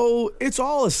 So it's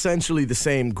all essentially the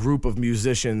same group of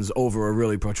musicians over a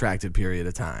really protracted period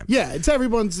of time. Yeah, it's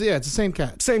everyone's. Yeah, it's the same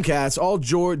cat. Same cats. All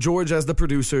George as the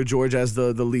producer, George as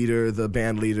the leader, the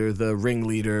band leader, the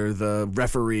ringleader, the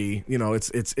referee. You know,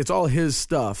 it's all his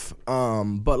stuff.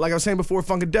 But like I was saying before,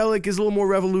 Funkadelic is a little more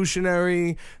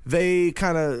revolutionary. They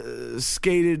kind of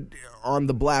skated on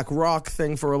the black rock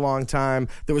thing for a long time.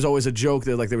 There was always a joke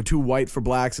that like they were too white for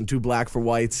blacks and too black for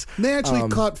whites. They actually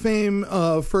caught fame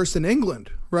first in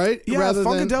England, right? Yeah,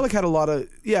 Funkadelic had a lot of,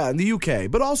 in the UK,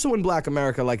 but also in black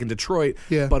America, like in Detroit,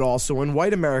 but also in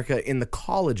white America in the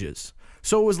colleges.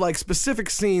 So it was like specific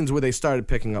scenes where they started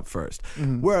picking up first.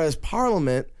 Whereas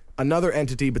Parliament, another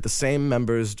entity, but the same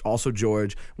members, also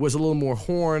George, was a little more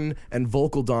horn and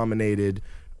vocal dominated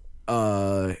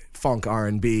funk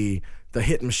R&B, the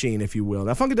hit machine, if you will.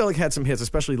 Now, Funkadelic had some hits,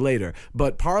 especially later,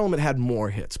 but Parliament had more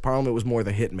hits. Parliament was more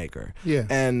the hit maker. Yeah.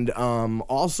 And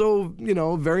also, you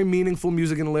know, very meaningful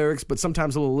music and lyrics, but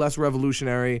sometimes a little less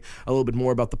revolutionary, a little bit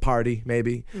more about the party,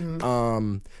 maybe.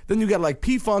 Then you got like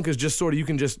P-Funk is just sort of,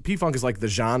 P-Funk is like the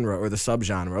genre or the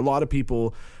subgenre. A lot of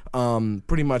people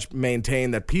pretty much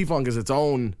maintain that P-Funk is its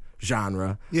own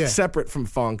genre, separate from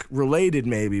funk, related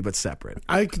maybe, but separate.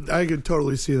 I could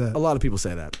totally see that. A lot of people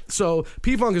say that. So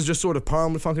P-Funk is just sort of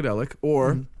Parliament Funkadelic,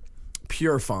 or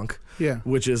pure funk,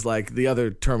 which is like the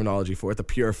other terminology for it, the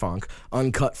pure funk,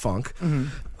 uncut funk. The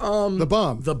bomb.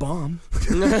 The bomb.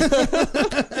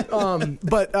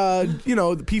 But you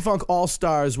know, the P-Funk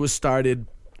All-Stars was started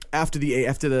after the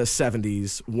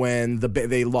 70s when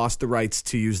they lost the rights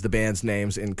to use the band's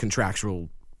names in contractual,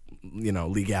 you know,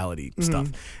 legality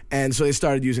stuff. And so they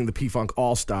started using the P-Funk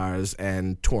All-Stars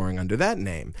and touring under that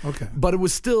name. Okay. But it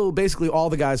was still basically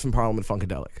all the guys from Parliament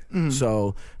Funkadelic.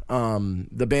 So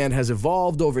the band has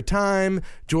evolved over time.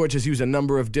 George has used a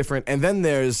number of different, and then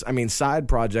there's, side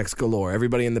projects galore.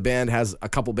 Everybody in the band has a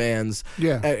couple bands.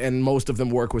 Yeah. And most of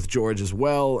them work with George as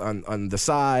well on the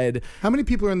side. How many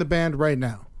people are in the band right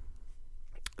now?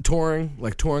 Touring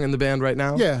in the band right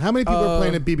now? Yeah. How many people are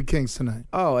playing at BB King's tonight?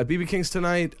 Oh, at BB King's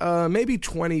tonight, maybe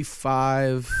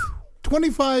 25.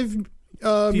 25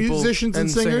 musicians and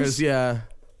singers? Yeah,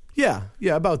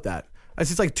 about that.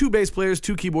 It's like 2 bass players,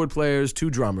 2 keyboard players,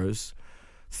 2 drummers,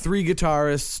 3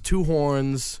 guitarists, 2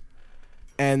 horns,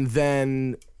 and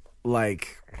then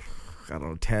like, I don't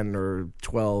know, 10 or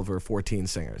 12 or 14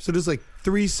 singers. So there's like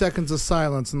 3 seconds of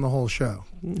silence in the whole show.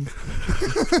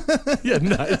 Yeah,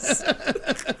 nice.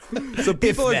 So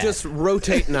people are just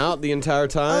rotating out the entire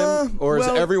time? Or is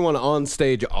everyone on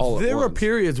stage all at once? There are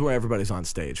periods where everybody's on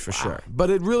stage, for sure. But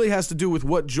it really has to do with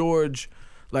what George,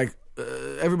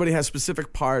 everybody has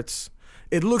specific parts.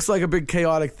 It looks like a big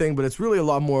chaotic thing, but it's really a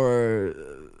lot more,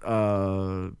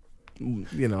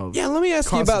 Yeah, let me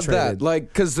ask you about that.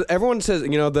 Because everyone says,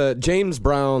 the James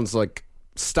Brown's,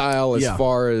 style as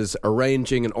far as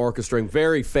arranging and orchestrating,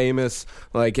 very famous.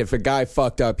 Like if a guy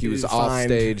fucked up, he was off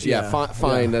stage.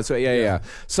 Fine. That's what. Yeah.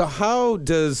 So how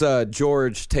does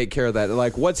George take care of that?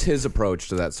 What's his approach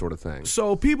to that sort of thing?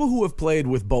 So people who have played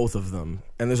with both of them,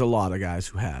 and there's a lot of guys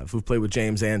who've played with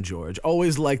James and George,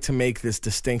 always like to make this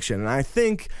distinction. And I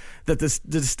think that the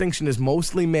distinction is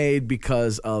mostly made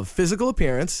because of physical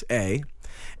appearance, A,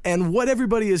 and what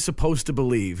everybody is supposed to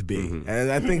believe, B.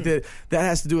 And I think that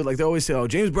has to do with, they always say,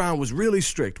 James Brown was really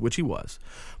strict, which he was.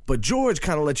 But George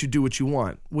kind of lets you do what you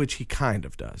want, which he kind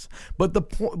of does. But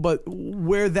but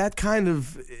where that kind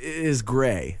of is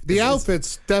gray. The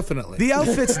outfits, definitely. The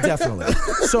outfits, definitely.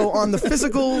 So on the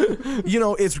physical,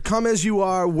 it's come as you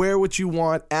are, wear what you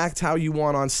want, act how you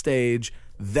want on stage.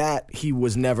 That he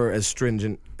was never as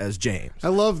stringent as James. I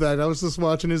love that. I was just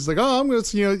watching. He's like, I'm going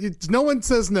to, no one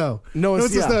says no. No one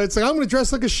says no. It's like, I'm going to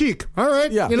dress like a sheik. All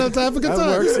right. Yeah. To have a good time.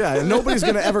 That works, yeah. And nobody's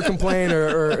going to ever complain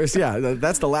or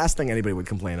that's the last thing anybody would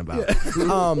complain about.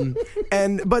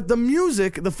 Yeah. But the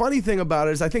music, the funny thing about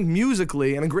it is I think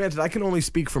musically, and granted, I can only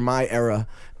speak for my era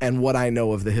and what I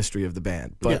know of the history of the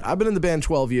band. But I've been in the band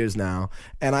 12 years now,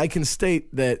 and I can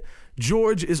state that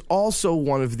George is also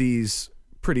one of these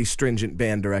pretty stringent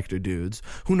band director dudes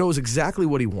who knows exactly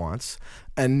what he wants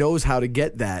and knows how to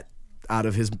get that out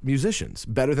of his musicians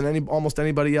better than almost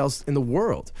anybody else in the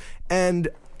world. And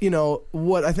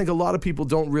what I think a lot of people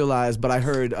don't realize, but I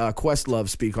heard Questlove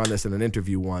speak on this in an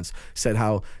interview once, said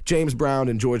how James Brown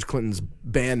and George Clinton's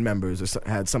band members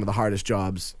had some of the hardest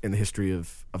jobs in the history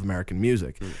of American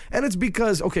music. And it's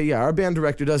because, our band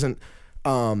director doesn't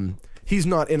he's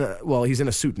not in a, well, he's in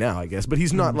a suit now, I guess, but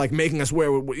he's not like making us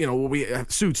wear, we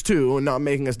have suits too, and not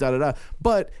making us da-da-da.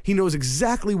 But he knows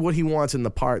exactly what he wants in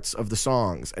the parts of the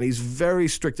songs, and he's very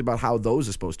strict about how those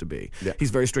are supposed to be. Yeah.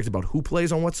 He's very strict about who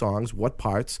plays on what songs, what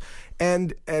parts,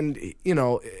 and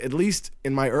at least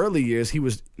in my early years, he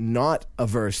was not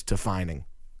averse to fining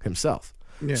himself.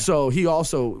 Yeah. So he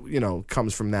also,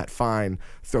 comes from that fine,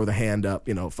 throw the hand up,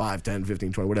 5, 10,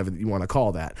 15, 20, whatever you want to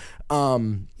call that.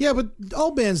 Yeah, but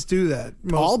all bands do that.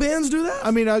 All bands do that?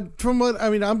 I mean,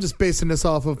 I'm just basing this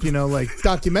off of, like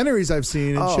documentaries I've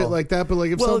seen and shit like that. But like,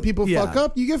 if some people fuck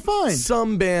up, you get fined.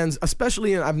 Some bands,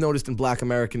 especially I've noticed in Black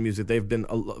American music, they've been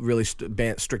really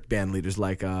strict band leaders.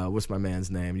 Like, what's my man's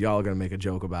name? Y'all are gonna make a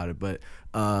joke about it, but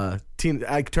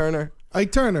Ike Turner.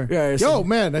 Ike Turner. Yeah. Yo,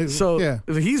 man.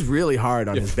 He's really hard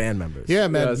on his band members. Yeah,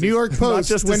 man. Yeah, New York Post.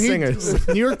 Not just the singers.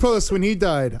 New York Post, when he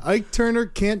died, Ike Turner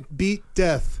can't beat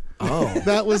death. Oh.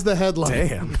 That was the headline.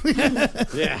 Damn.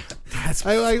 Yeah.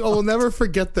 I will never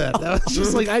forget that. That was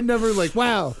just like, I never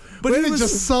wow. But he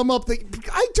just sum up the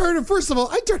Ike Turner. First of all,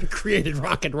 Ike Turner created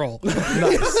rock and roll.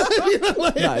 Nice.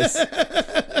 Nice.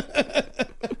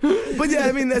 But yeah,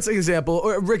 I mean, that's an example.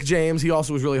 Or Rick James, he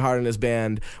also was really hard on his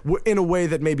band in a way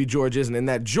that maybe George isn't, in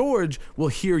that George will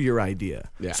hear your idea.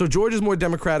 Yeah. So George is more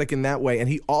democratic in that way, and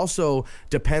he also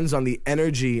depends on the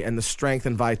energy and the strength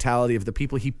and vitality of the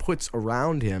people he puts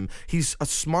around him. He's a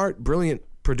smart, brilliant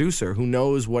producer who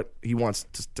knows what he wants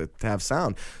to have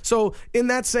sound. So in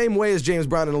that same way as James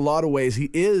Brown, in a lot of ways,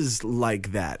 he is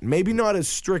like that. Maybe not as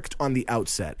strict on the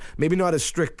outset. Maybe not as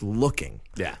strict looking.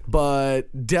 Yeah.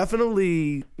 But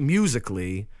definitely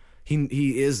musically,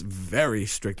 he is very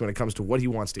strict when it comes to what he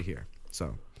wants to hear.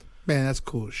 So, man, that's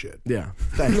cool as shit. Yeah.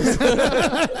 Thanks.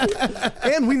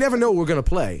 And we never know what we're going to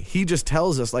play. He just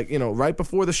tells us, right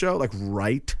before the show,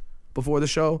 before the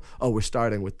show, we're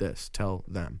starting with this, tell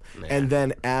them. Man. And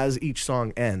then as each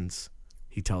song ends,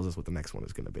 he tells us what the next one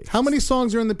is going to be. How many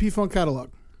songs are in the P-Funk catalog?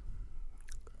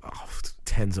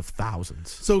 Tens of thousands.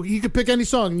 So you could pick any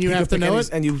song and you have to know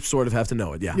it? And you sort of have to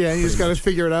know it, yeah. Yeah, you just got to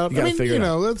figure it out. You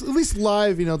at least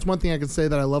live, it's one thing I can say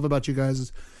that I love about you guys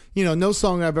is, no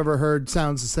song I've ever heard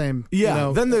sounds the same.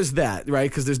 Yeah, then there's that, right?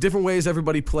 Because there's different ways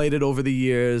everybody played it over the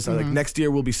years. Like next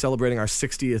year we'll be celebrating our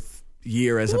 60th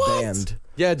year as a band.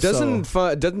 Yeah, doesn't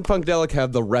Funkadelic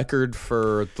have the record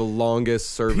for the longest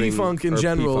serving P-Funk in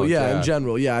general? In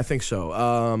general, I think so.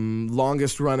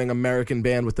 Longest running American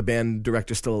band with the band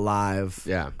director still alive.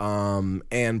 Yeah.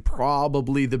 And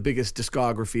probably the biggest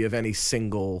discography of any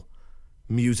single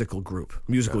musical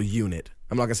unit.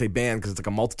 I'm not gonna say band because it's like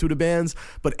a multitude of bands,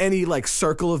 but any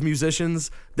circle of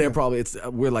musicians,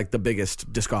 we're like the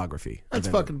biggest discography. That's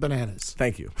fucking bananas.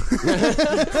 Thank you.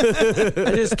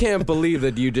 I just can't believe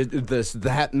that you did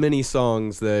that many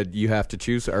songs that you have to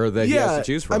choose, or that he has to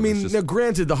choose from. I mean, now,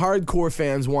 granted, the hardcore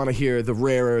fans want to hear the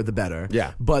rarer the better.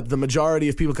 Yeah. But the majority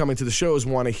of people coming to the shows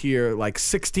want to hear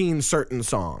 16 certain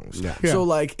songs. Yeah.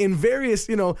 So in various,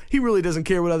 he really doesn't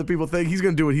care what other people think. He's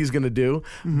gonna do what he's gonna do.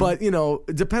 Mm-hmm. But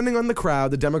depending on the crowd,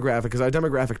 the demographic, because our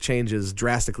demographic changes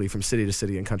drastically from city to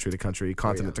city and country to country,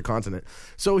 continent to continent.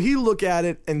 So he look at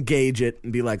it and gauge it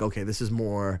and be like, okay, this is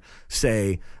more,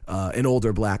 say, an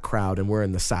older black crowd, and we're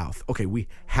in the South. Okay, we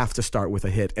have to start with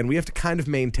a hit, and we have to kind of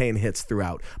maintain hits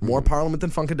throughout. More Parliament than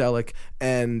Funkadelic,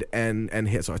 and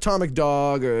hits. So Atomic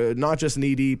Dog, Not Just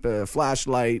Knee Deep,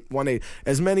 Flashlight, 1-8,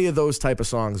 as many of those type of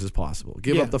songs as possible.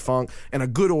 Give up the funk, and a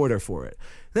good order for it.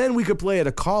 Then we could play at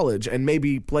a college and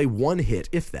maybe play one hit,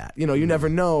 if that. You never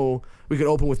know. We could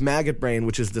open with Maggot Brain,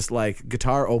 which is this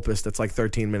guitar opus that's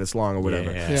 13 minutes long or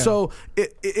whatever. Yeah. So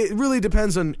it really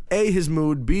depends on A, his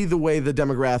mood, B, the way the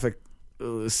demographic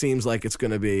seems like it's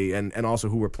going to be, and also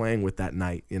who we're playing with that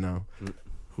night, who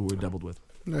we're doubled with.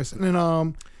 Nice. And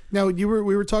now we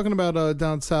were talking about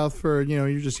down south for,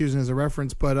 you're just using it as a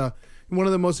reference, but one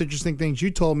of the most interesting things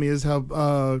you told me is how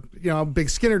I'm a big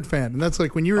Skynyrd fan, and that's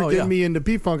when you were getting me into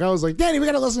P-Funk. I was like, Danny, we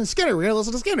gotta listen to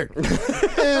Skynyrd.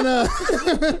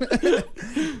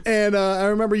 And I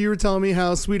remember you were telling me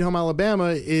how "Sweet Home Alabama"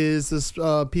 is this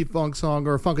P-Funk song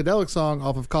or Funkadelic song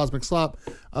off of Cosmic Slop.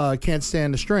 Can't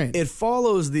Stand the Strain. It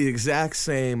follows the exact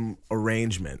same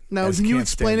arrangement. Now, can you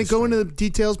explain it? Go into the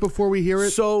details before we hear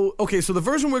it. So the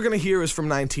version we're going to hear is from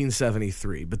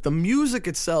 1973, but the music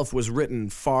itself was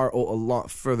written a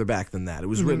lot further back than that. It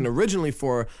was written originally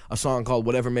for a song called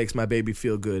 "Whatever Makes My Baby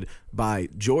Feel Good" by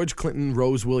George Clinton,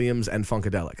 Rose Williams, and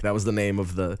Funkadelic. That was the name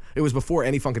of it was before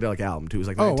any Funkadelic album, too. It was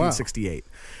 1968.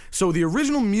 Wow. So the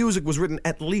original music was written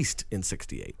at least in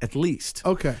 68. At least.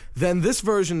 Okay. Then this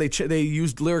version, they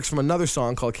used lyrics from another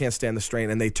song called Can't Stand the Strain,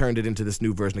 and they turned it into this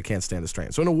new version of Can't Stand the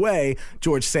Strain. So in a way,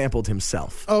 George sampled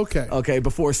himself. Okay,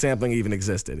 before sampling even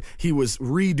existed. He was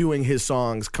redoing his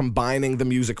songs, combining the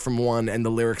music from one and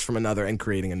the lyrics from another, and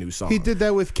creating a new song. he did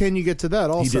that with Can You Get to That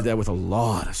also. He did that with a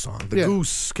lot of songs. The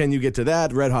Goose, Can You Get to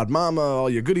That, Red Hot Mama, All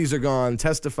Your Goodies Are Gone,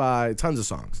 Testify, tons of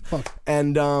songs. Fuck.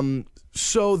 And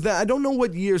so that I don't know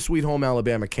what year Sweet Home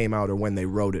Alabama came out or when they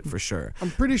wrote it for sure. I'm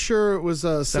pretty sure it was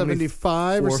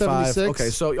 75 or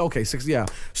 76. Okay, six, yeah.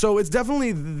 So it's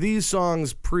definitely these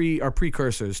songs are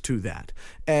precursors to that,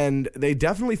 and they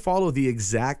definitely follow the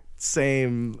exact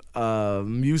same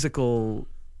musical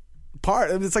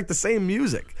part. It's like the same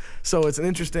music. So it's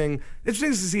interesting to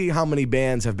see how many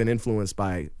bands have been influenced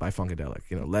by Funkadelic.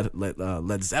 You know,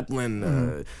 Led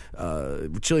Zeppelin,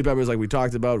 Chili Peppers, like we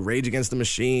talked about, Rage Against the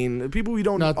Machine, people we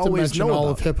don't Not to always mention know all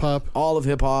about. of hip hop,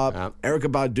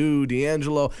 Erykah Badu,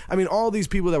 D'Angelo. I mean, all these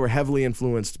people that were heavily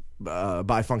influenced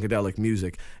by Funkadelic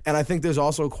music. And I think there's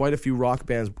also quite a few rock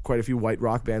bands, quite a few white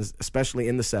rock bands, especially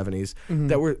in the 70s,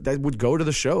 that would go to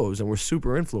the shows and were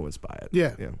super influenced by it.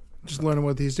 Yeah. Just learning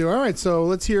what these do. All right, so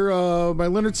let's hear by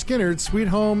Leonard Skinner, Sweet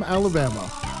Home Alabama.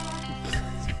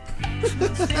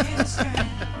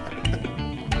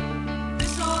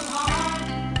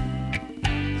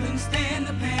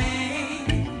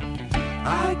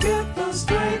 I get the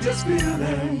strangest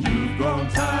feeling you've grown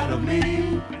tired of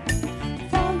me.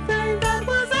 Something that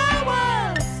was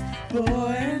ours,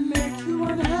 boy, and make you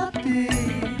unhappy.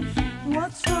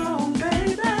 What's wrong,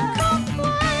 baby?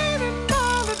 Complaining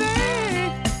all the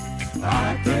day.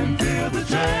 I can feel the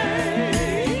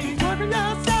change. Working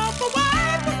yourself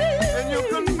away from me, and you're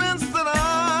convinced that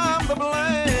I'm the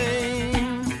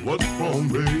blame. What's wrong,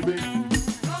 baby?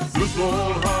 This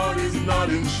old heart is not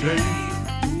in shape.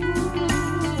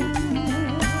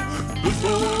 This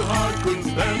old heart couldn't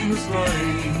stand the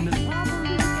strain.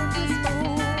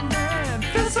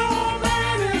 This old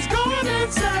man is going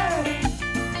insane.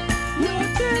 You're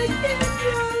taking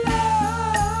your love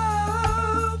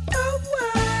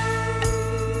away.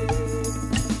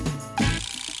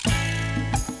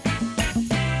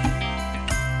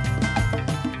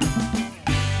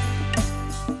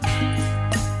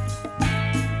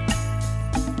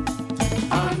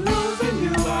 I'm losing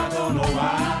you, I don't know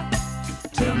why.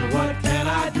 Tell me, what can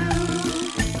I do?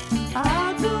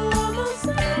 I'll do almost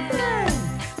anything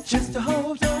just to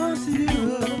hold on to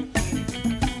you.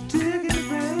 Dig it,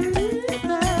 baby.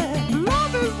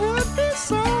 Loving would be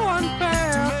so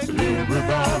unfair to live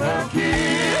without a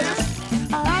kiss.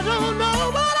 I don't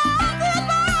know what I did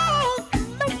wrong.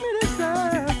 Make me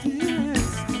deserve this.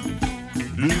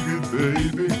 Dig it,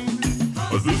 baby.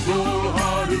 'Cause this old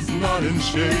heart is not in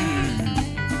shape.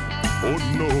 Oh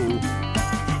no.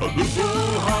 This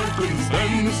old heart couldn't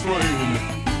stand the strain.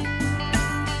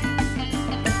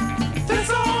 This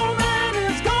old man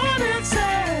is going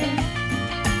insane.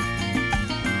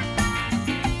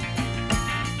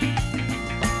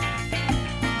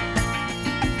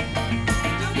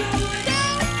 Don't do it,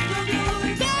 don't do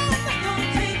it, don't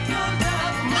take your love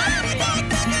away. Don't do it,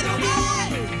 don't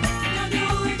do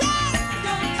it,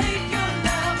 don't take your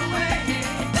love away.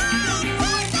 Don't do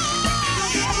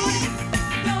it,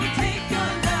 don't take your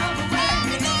love away.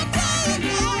 Don't do it,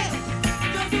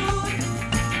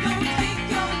 don't take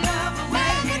your love away.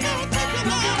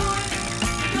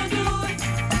 Don't do it,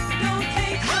 don't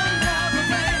take your love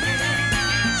away.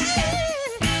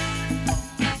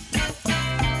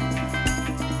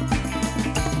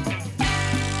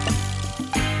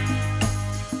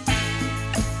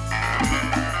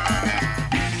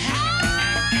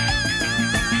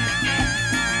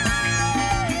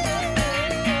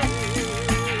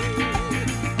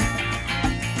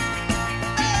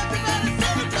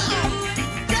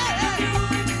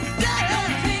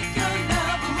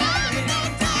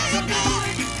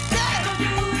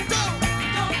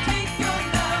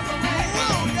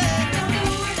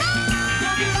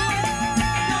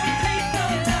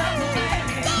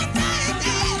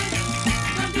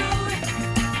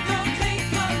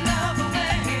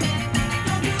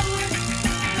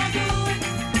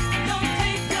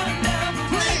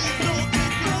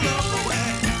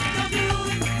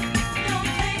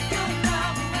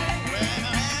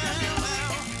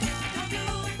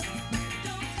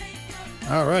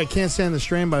 All right, Can't Stand the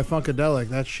Strain by Funkadelic.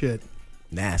 That shit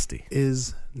Nasty.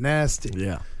 is nasty.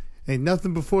 Yeah. Ain't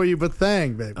nothing before you but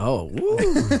Thang, baby. Oh, woo.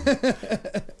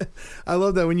 I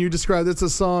love that when you described it's a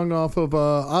song off of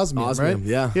Osmium, right? Osmium,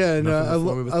 yeah. Yeah, and Nothing I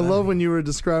before me but love Thang. when you were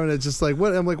describing it just like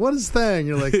what I'm like, what is Thang?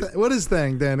 You're like, what is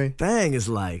Thang, Danny? Thang is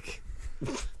like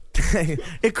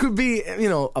it could be,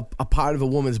 a part of a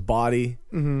woman's body,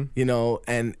 and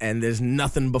there's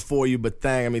nothing before you but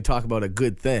thang. I mean, talk about a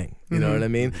good thing. You know what I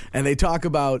mean? And they talk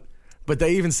about, but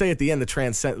they even say at the end,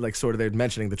 they're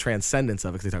mentioning the transcendence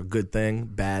of it, because they talk good thing,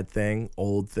 bad thing,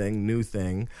 old thing, new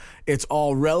thing. It's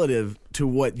all relative to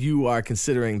what you are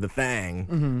considering the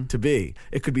thang to be.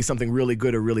 It could be something really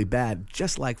good or really bad,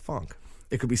 just like funk.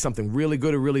 It could be something really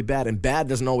good or really bad, and bad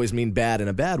doesn't always mean bad in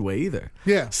a bad way either.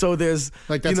 Yeah. So there's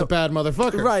that's a bad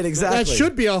motherfucker. Right, exactly. That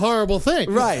should be a horrible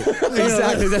thing. Right,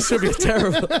 exactly. That should be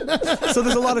terrible. So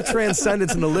there's a lot of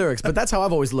transcendence in the lyrics, but that's how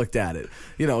I've always looked at it.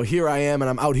 Here I am, and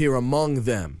I'm out here among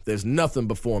them. There's nothing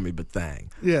before me but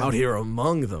thang. Yeah. Out here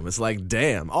among them. It's like,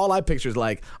 damn. All I picture is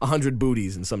like 100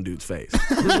 booties in some dude's face.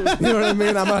 You know what I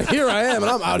mean? Here I am, and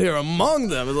I'm out here among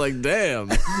them. It's like, damn.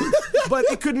 But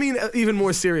it could mean even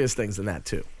more serious things than that,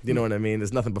 too. You know what I mean?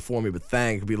 There's nothing before me but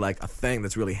thang. It could be like a thing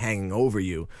that's really hanging over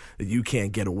you that you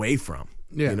can't get away from.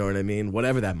 Yeah. You know what I mean?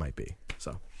 Whatever that might be.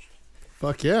 So.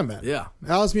 Fuck yeah, man. Yeah.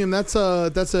 Osmium, that's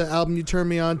an album you turned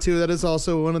me on to. That is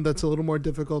also one that's a little more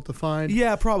difficult to find.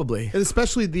 Yeah, probably. And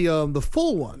especially the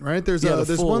full one, right? There's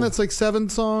one that's like 7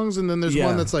 songs, and then there's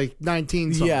one that's like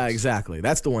 19 songs. Yeah, exactly.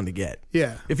 That's the one to get.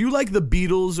 Yeah. If you like the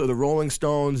Beatles or the Rolling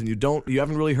Stones and you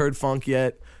haven't really heard funk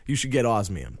yet, you should get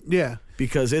Osmium. Yeah.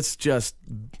 Because it's just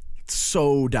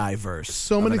so diverse.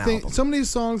 So many things, so many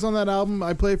songs on that album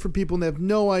I play for people and they have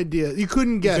no idea. You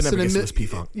couldn't guess. You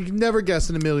could never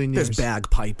guess in a million years. There's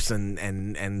bagpipes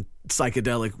and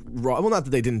psychedelic rock. Well, not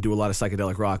that they didn't do a lot of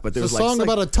psychedelic rock, but there was a song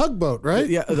about a tugboat, right?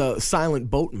 Yeah, the Silent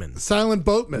Boatman. Silent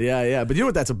Boatman. Yeah. But you know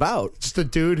what that's about? Just a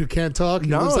dude who can't talk.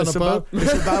 No, it's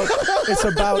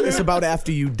about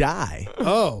after you die.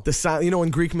 Oh, in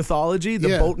Greek mythology,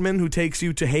 the boatman who takes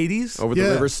you to Hades over the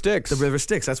river Styx. The river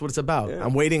Styx. That's what it's about. Yeah.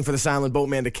 I'm waiting for the Silent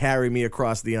Boatman to carry me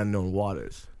across the unknown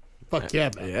waters. Fuck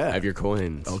yeah, man. Yeah. Have your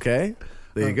coins. Okay.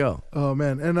 There you go. Oh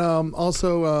man, and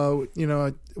also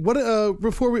what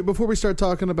before we start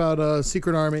talking about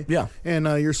Secret Army, and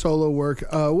your solo work,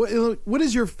 what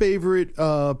is your favorite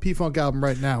P-Funk album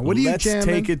right now? What do you jamming? Let's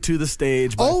Take It to the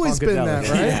Stage. By Always Funkadelic. been that,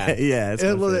 right? Yeah.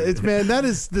 It's man, that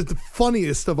is the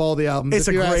funniest of all the albums. It's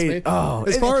if you a ask great. me. Oh,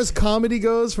 as far as comedy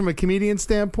goes, from a comedian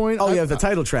standpoint. The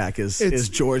title track is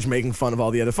George making fun of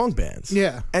all the other funk bands.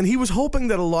 Yeah, and he was hoping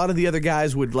that a lot of the other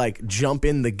guys would like jump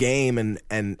in the game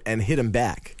and hit him back.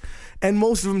 And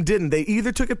most of them didn't. They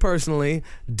either took it personally,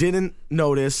 didn't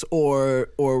notice, or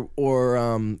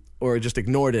just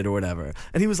ignored it or whatever.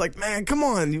 And he was like, "Man, come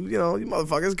on, you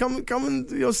motherfuckers, come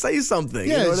and say something."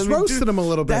 Yeah, you know just roasted him a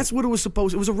little bit. That's what it was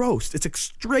supposed. It was a roast. It's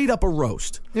straight up a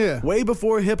roast. Yeah, way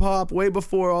before hip hop, way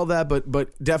before all that,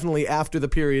 but definitely after the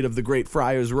period of the Great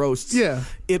Friars roasts. Yeah,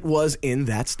 it was in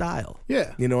that style.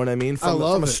 Yeah, you know what I mean?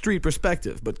 From a street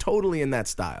perspective, but totally in that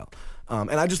style.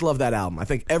 And I just love that album. I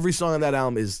think every song on that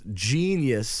album is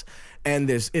genius.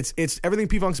 And it's everything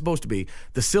P-Funk's supposed to be.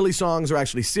 The silly songs are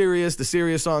actually serious. The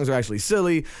serious songs are actually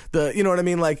silly. You know what I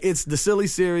mean? Like, it's the silly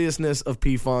seriousness of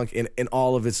P-Funk in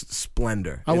all of its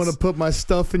splendor. I want to put my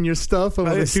stuff in your stuff. I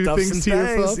want to do things to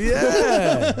your stuff.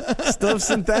 Yeah. Stuffs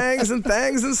and things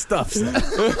and stuffs.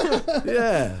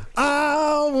 Yeah.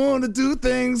 I want to do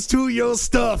things to your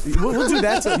stuff. We'll do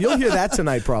that. You'll hear that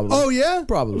tonight, probably. Oh, yeah?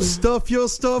 Probably. Stuff your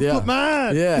stuff with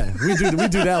mine. Yeah. We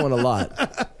do that one a lot.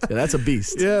 Yeah, that's a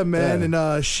beast. Yeah, man.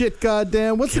 And shit,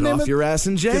 goddamn, what's the name? Get off your ass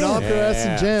and jam. Get off your ass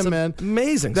and jam, man.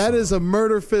 Amazing. That is a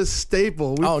Murder Fist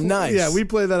staple. Nice. Yeah, we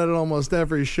play that at almost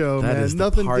every show, that man. Is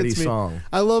Nothing the party gets me. Song.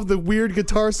 I love the weird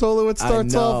guitar solo it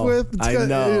starts off with.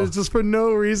 It's just for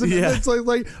no reason. Yeah. It's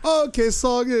like okay,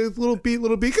 song, little beat,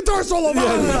 guitar solo.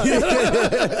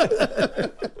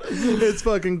 It's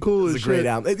fucking cool as shit. It's a great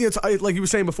album. It's like you were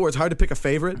saying before, it's hard to pick a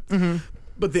favorite,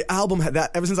 but the album had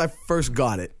that ever since I first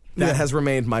got it. That has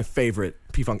remained my favorite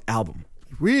P-Funk album.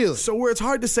 Really? So where it's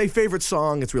hard to say favorite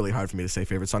song, it's really hard for me to say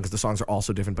favorite song because the songs are all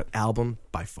so different, but album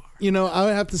by far. I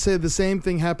would have to say the same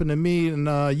thing happened to me,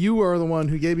 and you are the one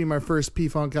who gave me my first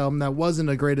P-Funk album that wasn't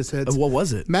a greatest hits. What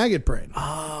was it? Maggot Brain.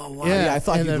 Oh, wow. Yeah, I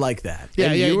thought you'd like that.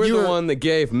 Yeah, you were the one that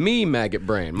gave me Maggot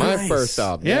Brain, my first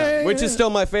album. Yeah, which is still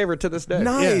my favorite to this day.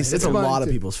 Nice. It's a lot of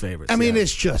people's favorites. I mean,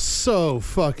 it's just so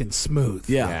fucking smooth.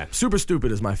 Yeah. Super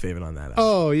Stupid is my favorite on that album.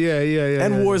 Oh, yeah.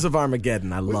 And Wars of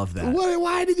Armageddon. I love that.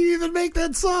 Why did you even make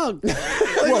that song?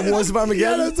 What, Wars of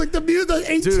Armageddon? Yeah, it's like the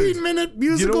 18-minute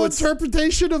musical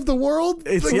interpretation of the world.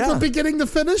 From beginning to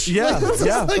finish. Yeah,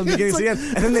 from beginning to the end.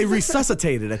 And then they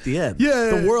resuscitate it at the end.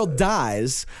 Yeah. The world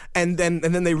dies, and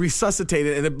then they resuscitate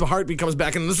it, and the heartbeat comes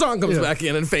back, and the song comes back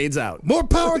in and fades out. More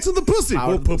power to the pussy.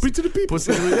 More puppy to the people.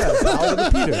 Power to the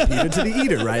Peter. Peter to the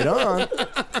eater. Right on.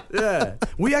 Yeah.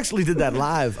 We actually did that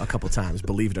live a couple times,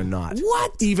 believe it or not.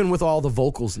 What? Even with all the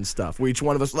vocals and stuff, where each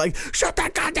one of us was like, shut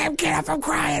that goddamn kid up from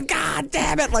crying, god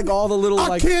damn it. Like all the little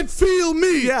I can't feel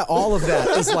me. Yeah, all of that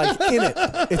is like in it.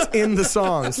 It's in the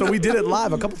song. So we did it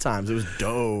live a couple times. It was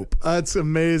dope. That's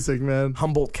amazing, man.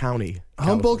 Humboldt County.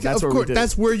 Humboldt, That's of where course. we did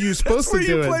That's where you're supposed to do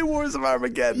you it. play Wars of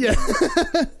Armageddon. Yeah.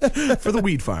 For the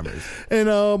weed farmers. And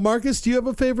Marcus, do you have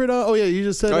a favorite? Oh yeah, you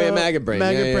just said. Maggot Brain.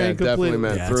 Maggot Brain, definitely, complete.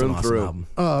 man. Yeah, through it's and an awesome through. album.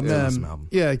 Oh man, awesome album.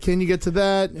 yeah. Can you get to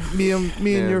that? Me and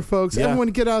your folks. Yeah. Everyone,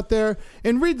 get out there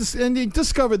and read this and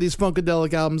discover these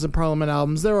Funkadelic albums and Parliament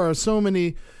albums. There are so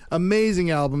many amazing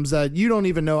albums that you don't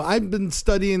even know. I've been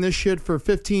studying this shit for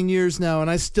 15 years now, and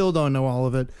I still don't know all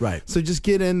of it. Right. So just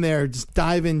get in there, just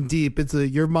dive in deep.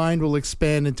 Your mind will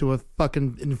expand into a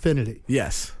fucking infinity.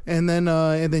 Yes. And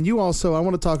then you also, I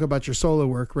want to talk about your solo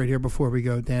work right here before we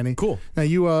go, Danny. Cool. Now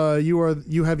you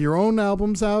have your own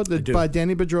albums out do. by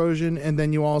Danny Bedrosian, and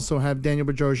then you also have Daniel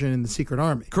Bedrosian in the Secret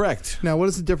Army. Correct. Now, what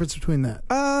is the difference between that?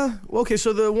 Okay,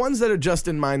 so the ones that are just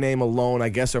in my name alone, I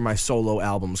guess, are my solo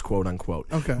albums, quote unquote.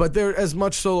 Okay. But they're as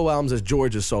much solo albums as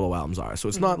George's solo albums are. So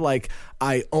it's not like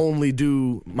I only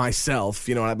do myself,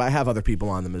 I have other people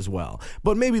on them as well.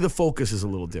 But maybe the focus is a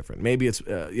little different. Maybe it's,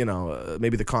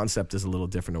 maybe the concept is a little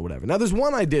different or whatever. Now, there's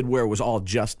one I did where it was all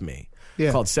just me.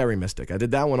 Yeah. Called Seri Mystic. I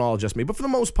did that one all just me. But for the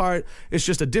most part, it's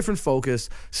just a different focus.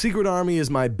 Secret Army is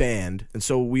my band, and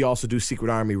so we also do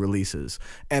Secret Army releases.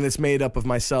 And it's made up of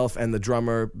myself and the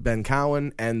drummer Ben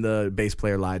Cowan and the bass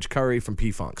player Lige Curry from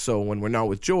P-Funk. So when we're not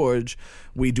with George,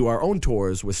 we do our own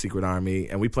tours with Secret Army,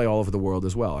 and we play all over the world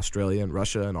as well, Australia and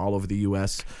Russia and all over the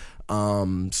U.S.,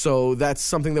 so that's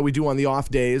something that we do on the off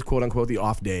days, quote unquote, the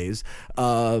off days.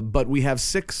 But we have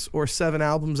 6 or 7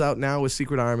 albums out now with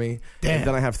Secret Army. Damn. And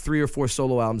then I have 3 or 4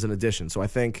 solo albums in addition. So I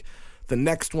think the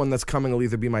next one that's coming will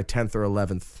either be my 10th or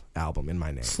 11th album in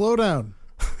my name. Slow down.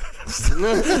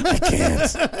 I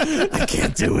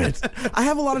can't do it. I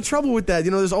have a lot of trouble with that.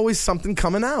 There's always something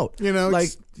coming out. Like,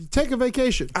 take a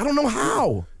vacation. I don't know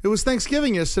how. It was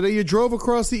Thanksgiving yesterday. You drove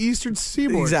across the eastern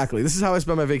seaboard. Exactly. This is how I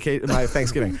spent my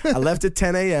Thanksgiving. I left at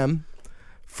 10 a.m.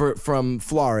 From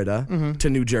Florida to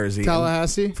New Jersey.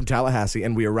 Tallahassee? From Tallahassee.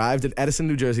 And we arrived at Edison,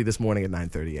 New Jersey this morning at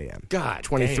 9:30 a.m. God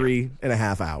 23 and a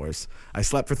half hours. I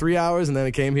slept for 3 hours, and then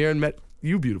I came here and met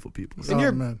you beautiful people. Oh, And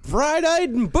you're man. bright-eyed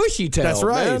and bushy-tailed. That's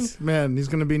right. man. Man, he's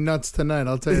going to be nuts tonight.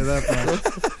 I'll tell you that much.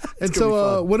 And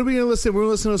so, what are we going to listen? We're going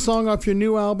to listen to a song off your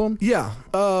new album? Yeah.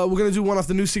 We're going to do one off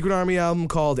the new Secret Army album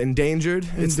called Endangered.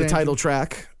 It's the title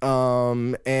track.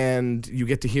 And you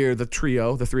get to hear the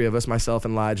trio, the 3 of us, myself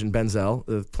and Lige and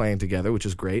Benzel, playing together, which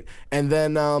is great. And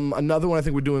then another one I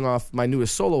think we're doing off my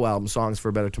newest solo album, Songs for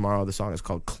a Better Tomorrow. The song is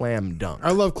called Clam Dunk. I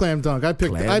love Clam Dunk. I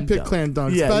picked Clam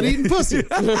Dunk. It's about eating pussy.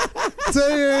 So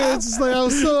it's just like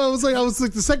I was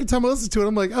like the second time I listened to it,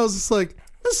 I was just like,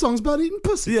 this song's about eating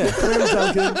pussy. Yeah,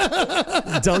 clam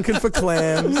dunking, dunking for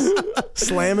clams,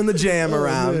 slamming the jam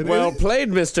around. Man. Well played,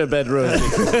 Mr. Bedrosian.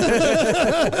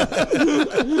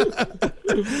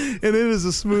 And it is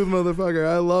a smooth motherfucker.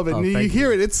 I love it. Oh, And you thank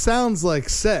hear it. It sounds like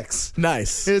sex.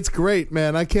 Nice. It's great,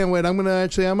 man. I can't wait. I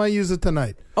might use it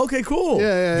tonight. Okay, cool.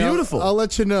 Yeah. Beautiful. I'll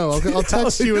let you know. I'll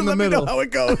text you in the Let me middle. know how it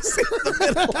goes.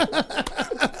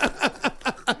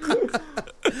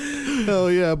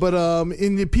 Hell yeah. But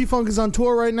in the P-Funk is on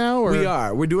tour right now? Or? We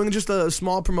are. We're doing just a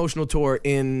small promotional tour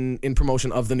in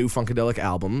promotion of the new Funkadelic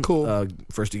album. Cool.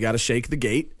 First, you got to shake the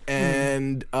gate.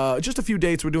 And just a few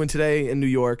dates. We're doing today in New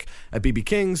York at BB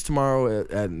King's, tomorrow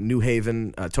at New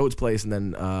Haven, Toad's Place, and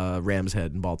then Ram's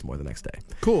Head in Baltimore the next day.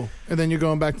 Cool. And then you're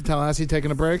going back to Tallahassee,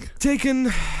 taking a break? Taking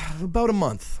about a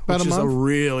month, which is a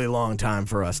really long time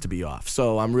for us to be off.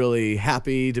 So I'm really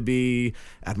happy to be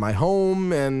at my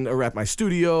home or at my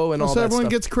studio and all that So everyone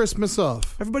stuff. gets Christmas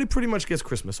off. Everybody pretty much gets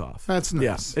Christmas off. That's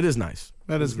nice. Yeah, it is nice.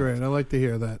 That is great. I like to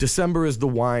hear that. December is the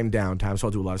wind down time, so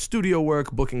I'll do a lot of studio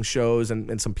work, booking shows,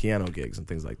 and some piano gigs and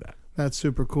things like that. That's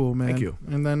super cool, man. Thank you.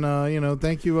 And then,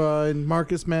 thank you,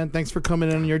 Marcus, man. Thanks for coming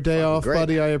in on your day off, great.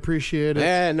 buddy. I appreciate it.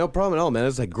 Yeah, no problem at all, man.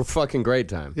 It's like a fucking great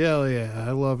time. Hell yeah,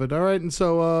 I love it. All right, and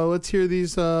so let's hear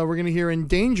these. We're going to hear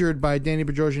Endangered by Danny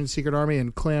Bedrosian, Secret Army,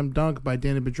 and Clam Dunk by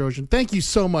Danny Bedrosian. Thank you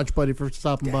so much, buddy, for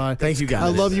stopping by. Thank you, guys. I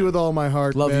love you with all my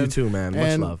heart. Love man. you too, man.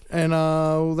 Much love. And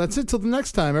that's it till the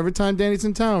next time. Every time Danny's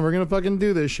in town, we're going to fucking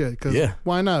do this shit. Because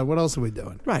why not? What else are we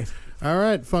doing? Right. All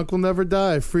right, funk will never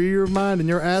die. Free your mind and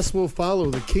your ass will follow.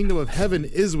 The kingdom of heaven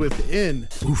is within.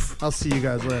 Oof. I'll see you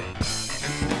guys later.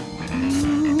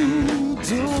 You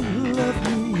don't love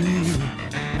me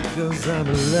because I'm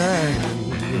alive,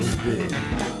 baby.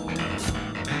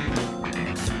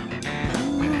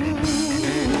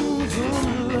 You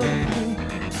don't love me.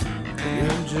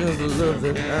 I'm just love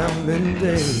that I'm in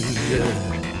danger.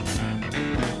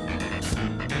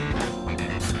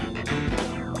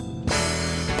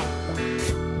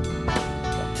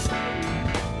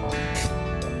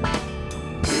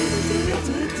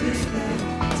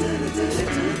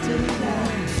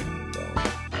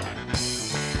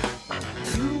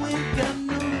 You ain't got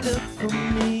no love for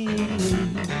me.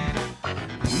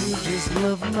 You just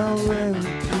love my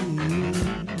rampage.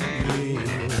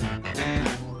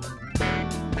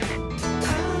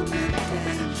 I'm in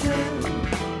danger,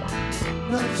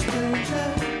 not a stranger.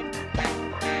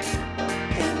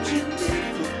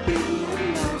 Engineered for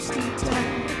being lost in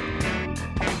time.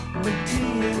 My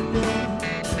DNA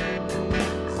is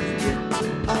written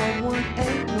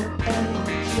R1A1A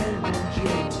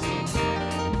jet.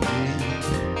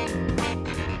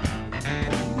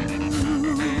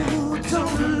 You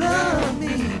don't love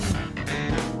me.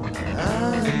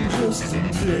 I'm just in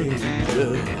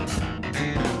danger.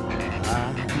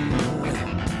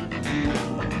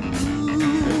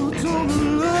 You don't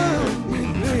love me,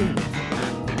 baby.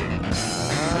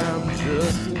 I'm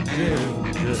just in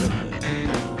danger.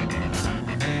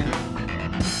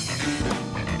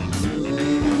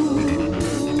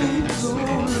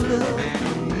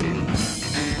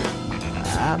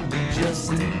 I'm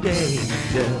just in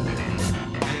danger.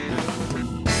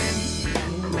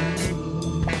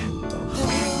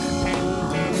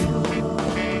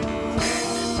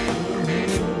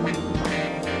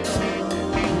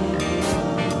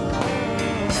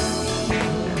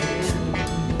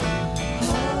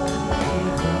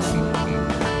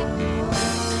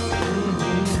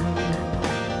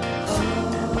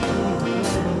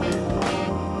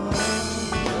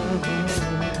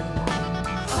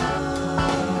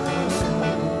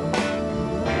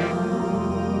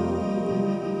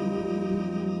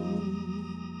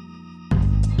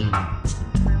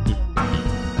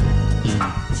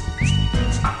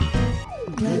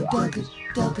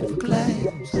 Ducking for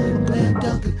clams, clam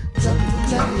ducking for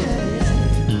clams.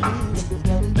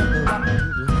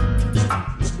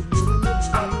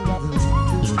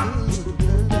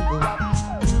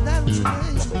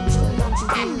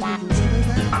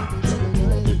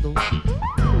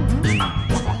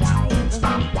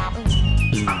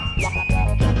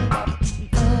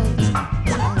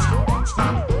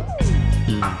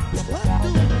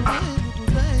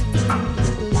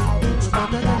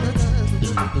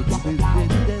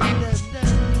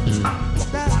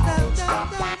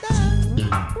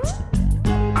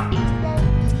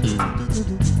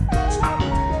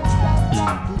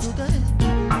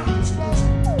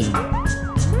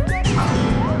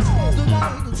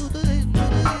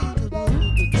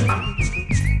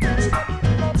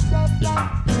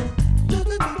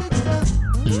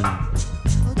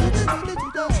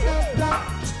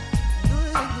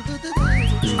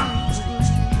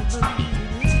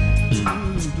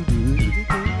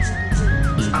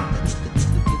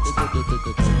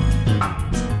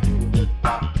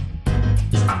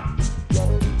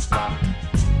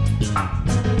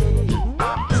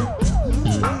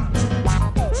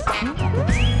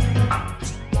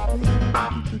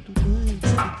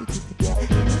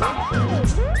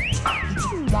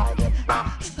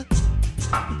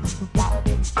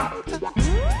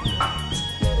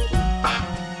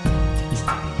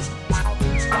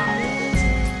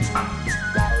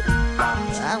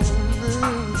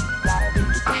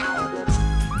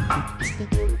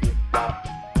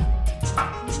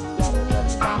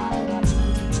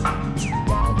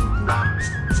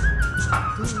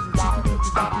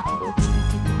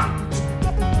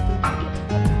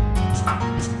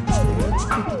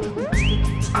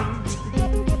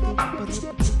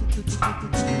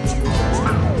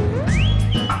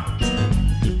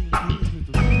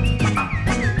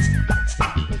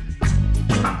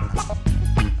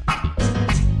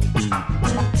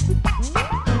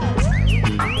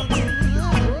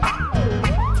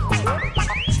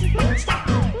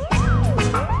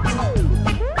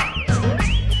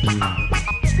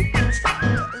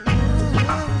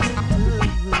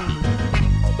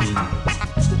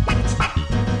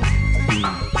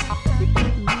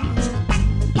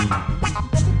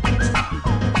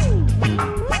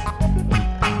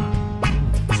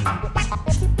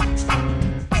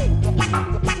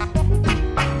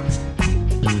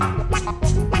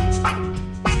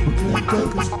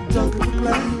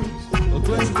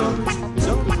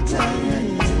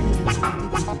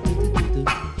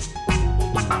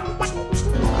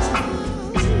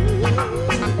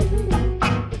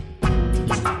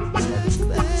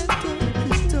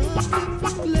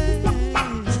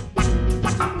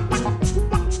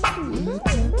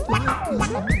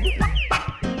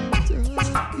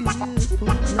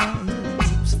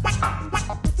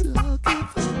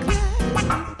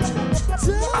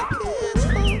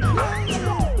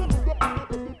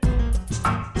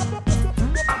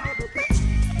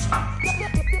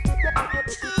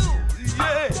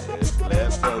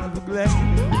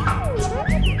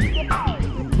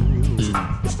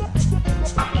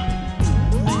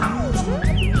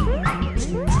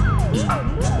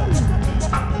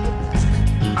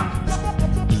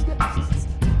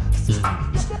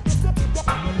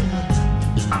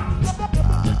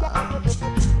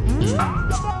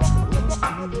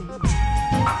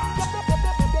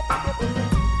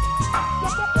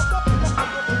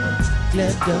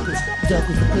 ducking,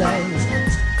 ducking the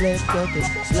glass. Glass ducking,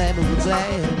 slamming with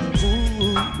glass.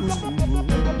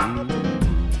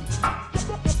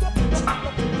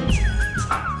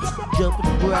 Jump in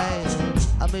the grass,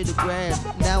 I made the grass.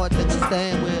 Now I take a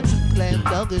stand with clam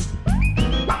duckers.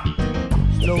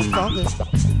 Slow fungus,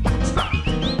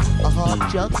 a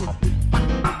hard junkie,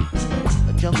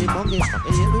 a junkie monkey,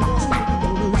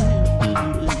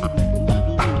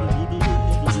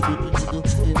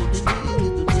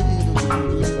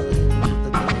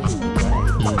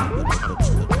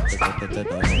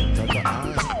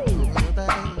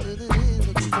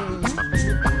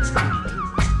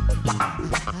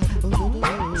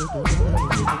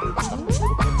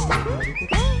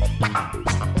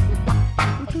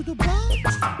 to the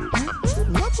bar.